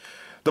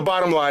 the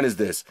bottom line is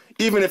this.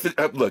 Even if it,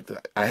 look,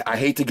 I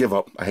hate to give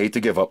up. I hate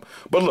to give up.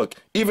 But look,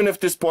 even if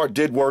this part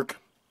did work,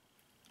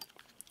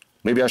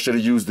 maybe I should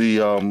have used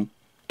the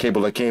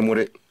cable that came with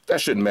it. That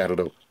shouldn't matter,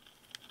 though.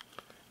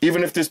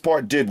 Even if this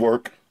part did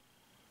work,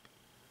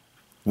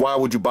 why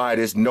would you buy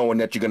this knowing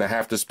that you're going to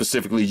have to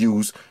specifically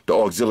use the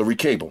auxiliary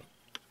cable?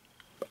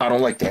 I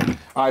don't like that.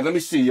 All right, let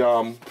me see.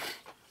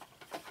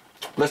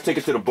 Let's take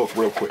it to the book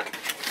real quick.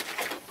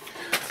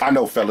 I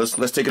know, fellas.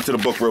 Let's take it to the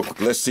book real quick.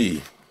 Let's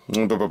see.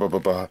 Okay.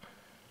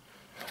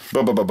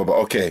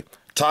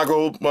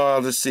 Toggle,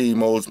 let's see,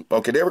 modes.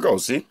 Okay, there we go.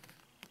 See?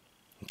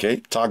 Okay.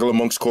 Toggle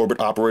amongst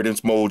corporate operating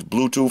modes,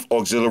 Bluetooth,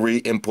 auxiliary,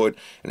 input,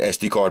 and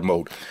SD card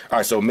mode. All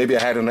right, so maybe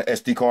I had it on the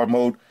SD card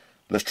mode.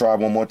 Let's try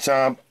one more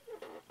time.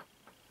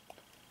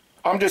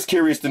 I'm just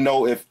curious to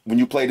know if when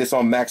you play this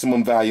on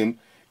maximum volume,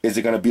 is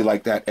it going to be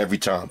like that every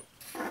time?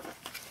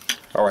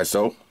 All right,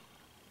 so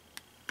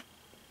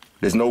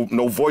there's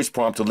no voice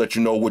prompt to let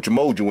you know which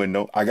mode you're in,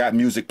 though. I got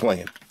music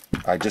playing.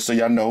 All right, just so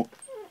y'all know.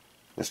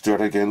 Let's do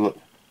it again. Look.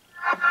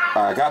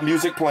 All right, I got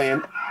music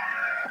playing.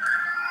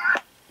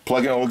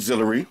 Plug in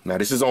auxiliary. Now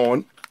this is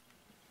on.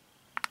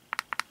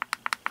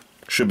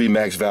 Should be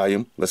max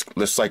volume.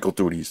 Let's cycle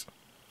through these.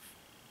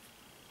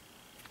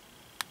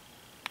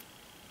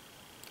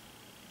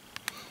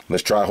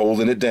 Let's try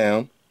holding it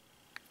down.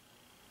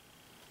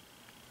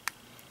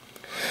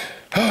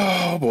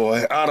 Oh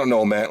boy, I don't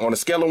know, man. On a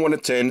scale of 1 to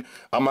 10,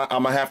 I'm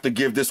gonna have to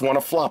give this one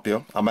a flop,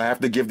 yo. I'm gonna have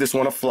to give this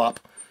one a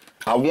flop.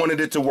 I wanted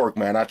it to work,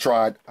 man. I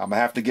tried. I'm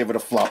gonna have to give it a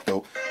flop,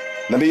 though.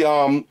 Let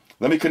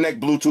me connect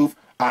Bluetooth.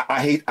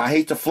 I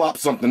hate to flop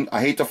something.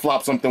 I hate to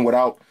flop something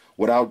without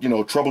you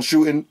know,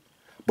 troubleshooting.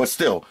 But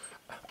still,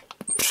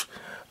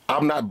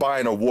 I'm not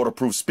buying a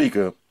waterproof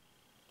speaker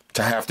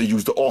to have to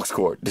use the aux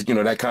cord. You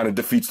know, that kind of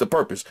defeats the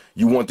purpose.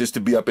 You want this to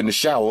be up in the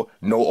shower,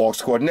 no aux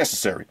cord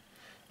necessary.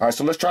 All right,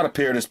 so let's try to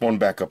pair this one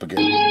back up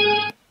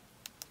again.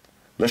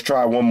 Let's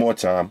try one more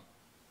time.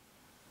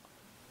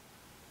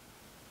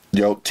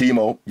 Yo,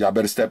 Timo, y'all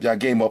better step y'all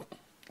game up.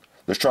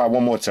 Let's try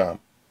one more time.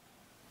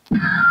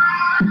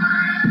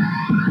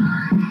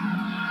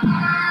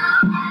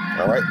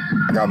 All right,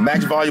 I got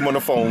max volume on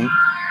the phone.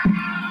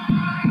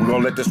 We're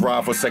gonna let this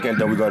ride for a second,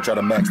 then we're gonna try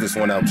to max this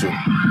one out too.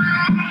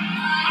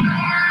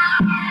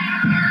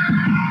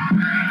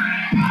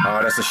 Oh,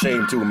 that's a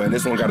shame too, man.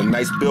 This one got a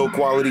nice build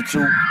quality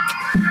too.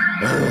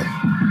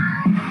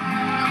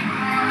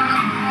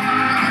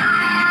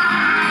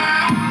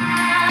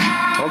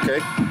 Okay,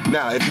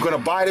 now if you're gonna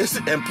buy this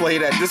and play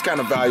it at this kind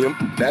of volume,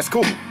 that's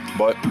cool.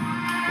 But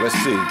let's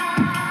see.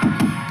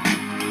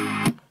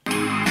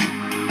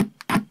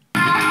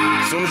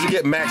 As soon as you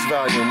get max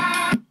volume,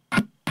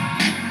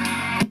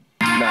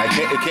 nah,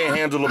 it can't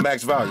handle the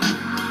max volume.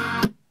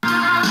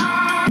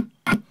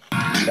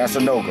 That's a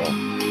no-go.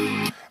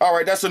 All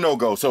right, that's a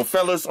no-go. So,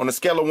 fellas, on a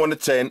scale of 1 to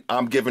 10,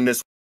 I'm giving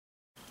this.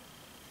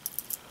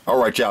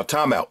 All right, y'all,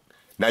 time out.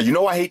 Now, you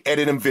know I hate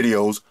editing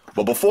videos,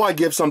 but before I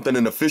give something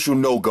an official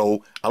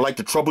no-go, I like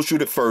to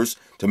troubleshoot it first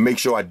to make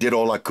sure I did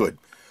all I could.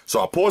 So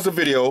I paused the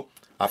video,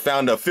 I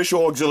found the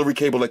official auxiliary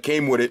cable that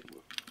came with it,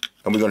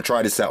 and we're going to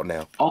try this out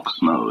now. Aux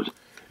mode.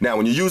 Now,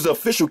 when you use the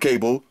official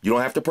cable, you don't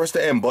have to press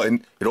the M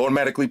button. It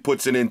automatically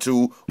puts it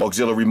into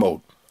auxiliary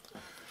mode.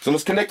 So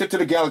let's connect it to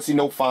the Galaxy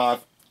Note 5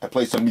 and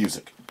play some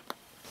music.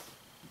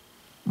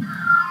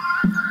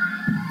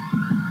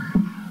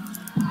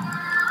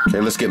 Okay,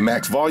 let's get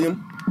max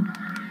volume.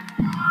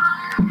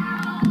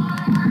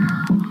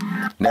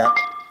 Now,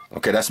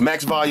 okay, that's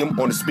max volume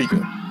on the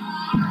speaker.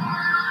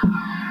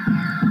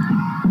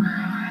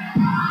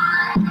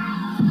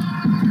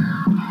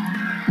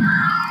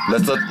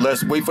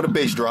 Let's wait for the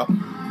bass drop.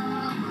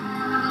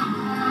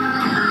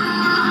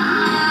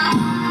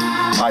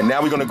 All right,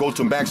 now we're gonna go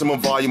to maximum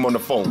volume on the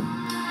phone.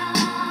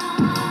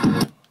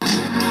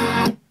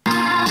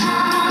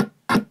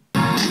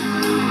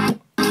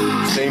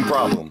 Same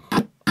problem. All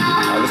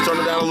right, let's turn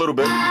it down a little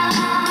bit.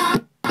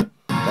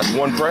 That's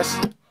 1 press,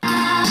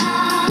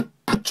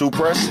 2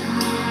 press,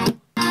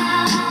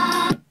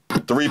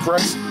 3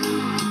 press.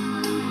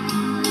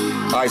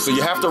 All right, so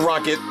you have to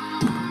rock it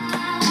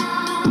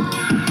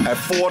at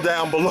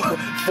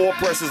 4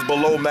 presses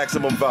below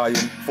maximum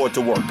volume for it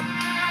to work.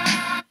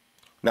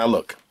 Now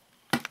look.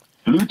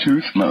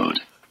 Bluetooth mode.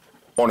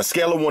 On a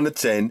scale of 1 to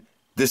 10,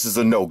 this is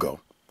a no-go,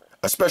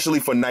 especially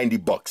for 90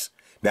 bucks.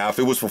 Now, if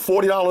it was for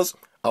 $40,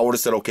 I would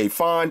have said, okay,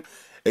 fine.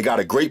 It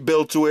got a great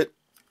build to it.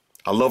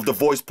 I love the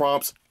voice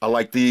prompts. I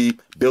like the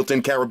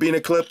built-in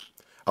carabiner clip.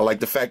 I like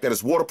the fact that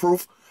it's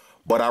waterproof,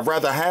 but I'd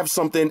rather have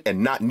something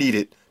and not need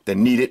it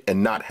than need it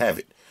and not have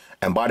it.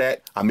 And by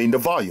that, I mean the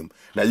volume.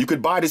 Now, you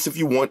could buy this if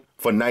you want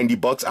for 90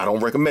 bucks. I don't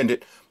recommend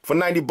it. For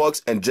 90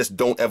 bucks, and just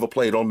don't ever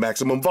play it on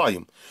maximum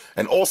volume.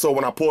 And also,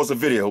 when I pause the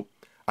video,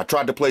 I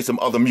tried to play some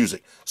other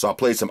music. So I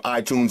played some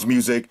iTunes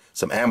music,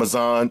 some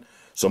Amazon,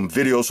 some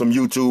videos from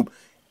YouTube.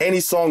 Any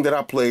song that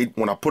I played,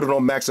 when I put it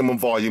on maximum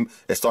volume,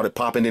 it started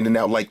popping in and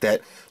out like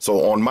that.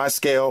 So on my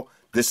scale,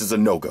 this is a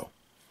no-go.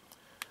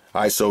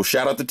 All right, so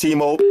shout out to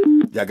Timo.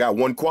 Y'all got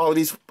one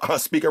quality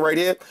speaker right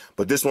here,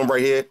 but this one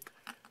right here,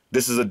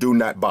 this is a do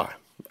not buy.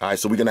 All right,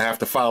 so we're going to have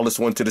to file this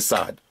one to the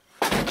side.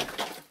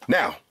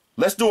 Now,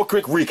 let's do a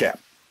quick recap.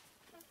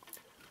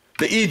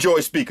 The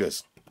eJoy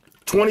speakers,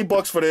 20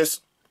 bucks for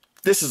this.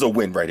 This is a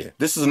win right here.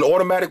 This is an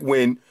automatic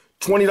win.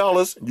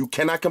 $20, you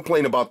cannot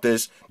complain about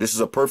this. This is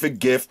a perfect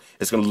gift.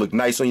 It's going to look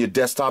nice on your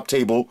desktop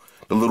table.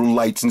 The little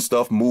lights and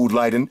stuff, mood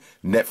lighting,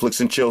 Netflix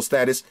and chill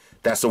status.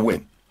 That's a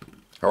win.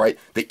 All right.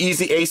 The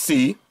Easy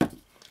AC,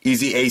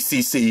 Easy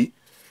ACC.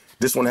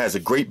 This one has a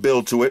great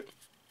build to it.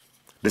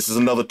 This is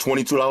another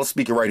 $22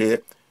 speaker right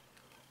here.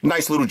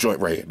 Nice little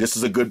joint right here. This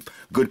is a good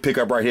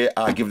pickup right here.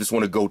 I give this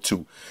one a go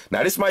too.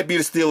 Now, this might be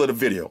the steal of the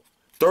video.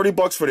 30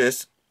 bucks for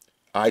this.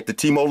 All right, the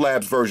Timo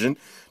Labs version.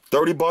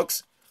 30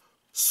 bucks.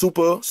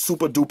 Super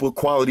duper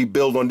quality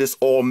build on this,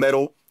 all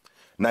metal.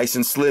 Nice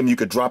and slim. You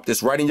could drop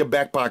this right in your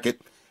back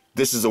pocket.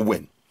 This is a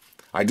win.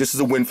 All right, this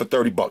is a win for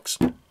 30 bucks.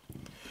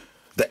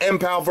 The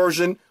MPAL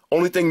version,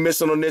 only thing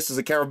missing on this is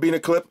a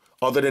carabiner clip.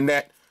 Other than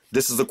that,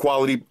 this is a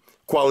quality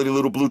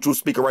little Bluetooth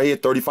speaker right here,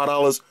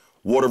 $35,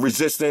 water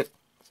resistant.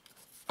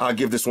 I'll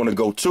give this one a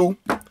go too.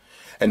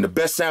 And the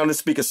best sounding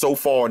speaker so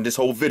far in this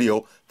whole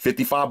video,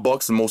 55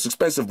 bucks, the most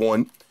expensive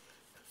one,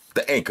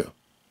 the Anchor.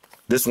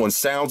 This one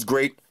sounds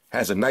great,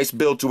 has a nice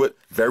build to it,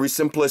 very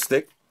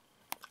simplistic.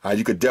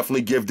 You could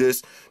definitely give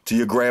this to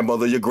your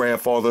grandmother, your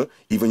grandfather,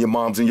 even your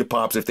moms and your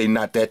pops if they're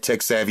not that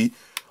tech savvy.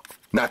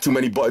 Not too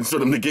many buttons for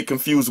them to get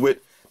confused with.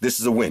 This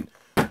is a win.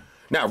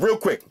 Now, real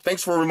quick,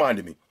 thanks for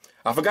reminding me.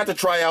 I forgot to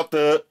try out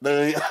the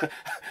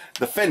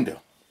Fender.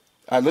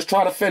 All right, let's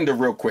try the Fender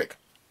real quick.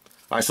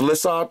 All right, so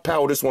let's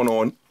power this one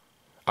on.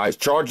 All right, it's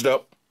charged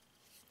up.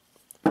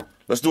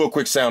 Let's do a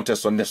quick sound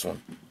test on this one.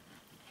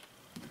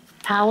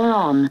 Power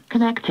on.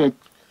 Connected.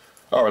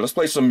 All right, let's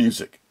play some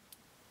music.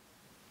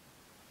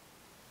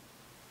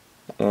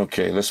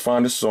 Okay, let's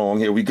find a song.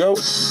 Here we go.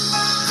 Let's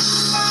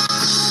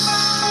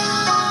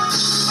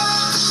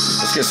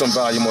get some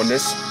volume on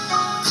this.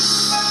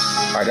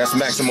 All right, that's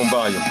maximum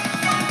volume.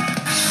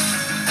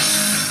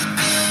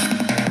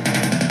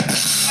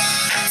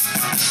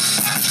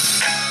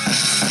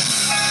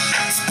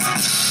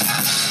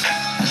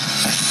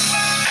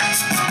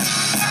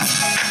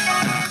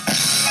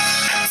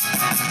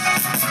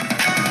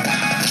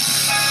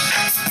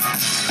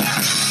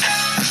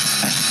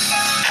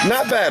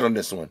 Not bad on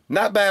this one.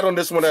 Not bad on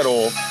this one at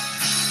all.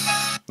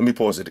 Let me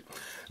pause it.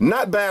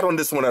 Not bad on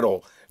this one at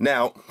all.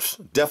 Now,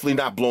 definitely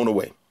not blown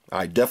away. All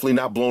right, definitely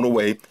not blown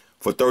away.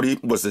 For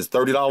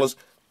 $30?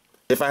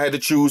 If I had to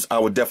choose, I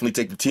would definitely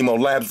take the Timo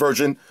Labs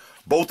version.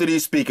 Both of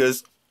these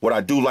speakers, what I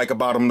do like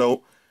about them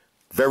though,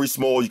 very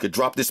small. You could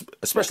drop this,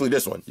 especially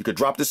this one. You could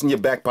drop this in your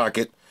back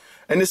pocket.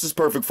 And this is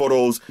perfect for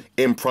those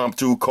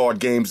impromptu card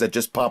games that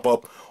just pop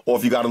up. Or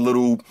if you got a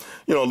little,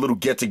 a little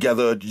get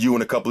together, you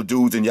and a couple of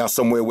dudes, and y'all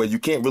somewhere where you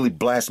can't really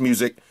blast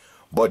music,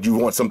 but you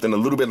want something a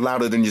little bit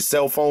louder than your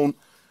cell phone,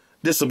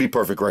 this will be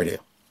perfect right here.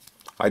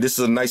 All right, this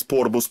is a nice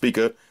portable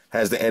speaker.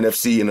 Has the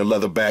NFC and the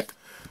leather back.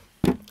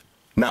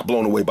 Not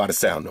blown away by the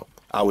sound though.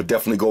 I would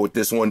definitely go with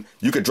this one.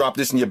 You could drop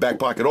this in your back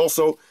pocket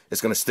also.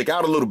 It's going to stick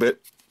out a little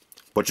bit,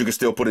 but you can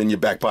still put it in your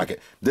back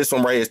pocket. This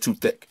one right here is too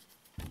thick.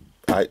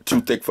 All right, too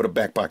thick for the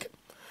back pocket.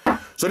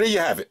 So there you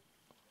have it.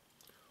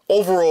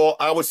 Overall,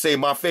 I would say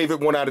my favorite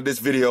one out of this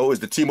video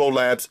is the Timo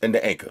Labs and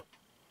the Anchor.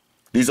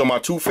 These are my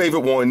two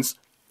favorite ones.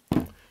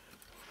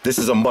 This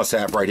is a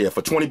must-have right here.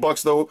 For 20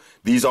 bucks though,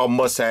 these are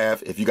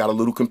must-have if you got a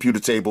little computer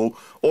table,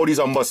 or these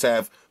are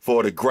must-have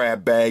for the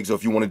grab bags, or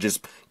if you want to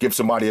just give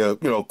somebody a,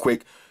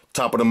 quick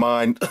top of the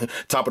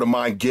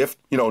mind gift,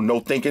 no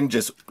thinking,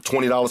 just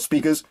 $20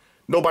 speakers.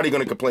 Nobody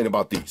gonna complain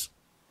about these.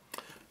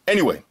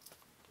 Anyway,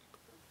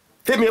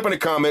 hit me up in the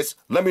comments.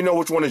 Let me know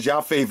which one is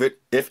y'all favorite,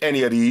 if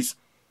any of these.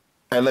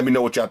 And let me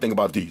know what y'all think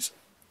about these.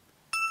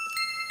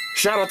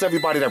 Shout out to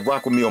everybody that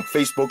rock with me on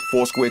Facebook,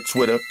 Foursquare,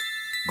 Twitter,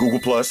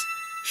 Google+.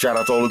 Shout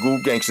out to all the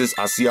Google gangsters.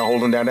 I see y'all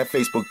holding down that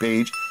Facebook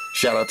page.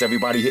 Shout out to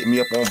everybody hitting me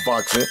up on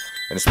Voxer.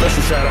 And a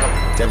special shout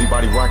out to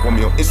everybody rocking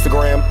with me on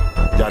Instagram.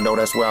 Y'all know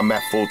that's where I'm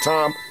at full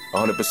time,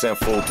 100%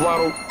 full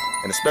throttle.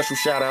 And a special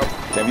shout out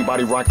to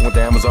everybody rocking with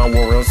the Amazon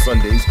Warrior on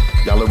Sundays.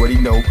 Y'all already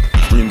know,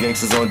 Dream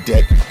Gangsters on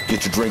deck.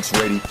 Get your drinks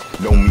ready.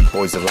 No meat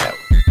boys allowed.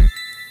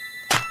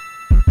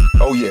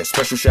 Oh yeah,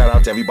 special shout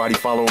out to everybody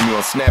following me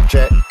on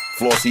Snapchat,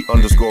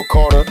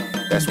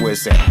 Flossy_Carter. That's where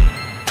it's at.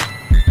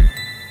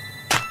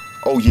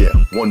 Oh yeah,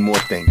 one more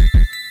thing.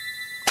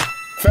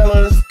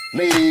 Fellas,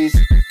 ladies,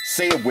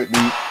 say it with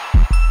me.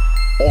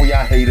 All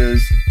y'all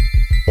haters,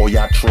 all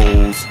y'all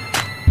trolls,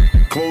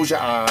 close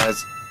your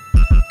eyes,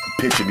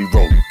 picture me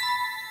rolling.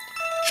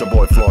 It's your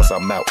boy Floss,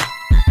 I'm out.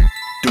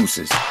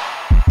 Deuces.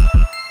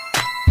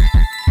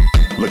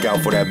 Look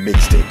out for that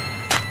mixtape.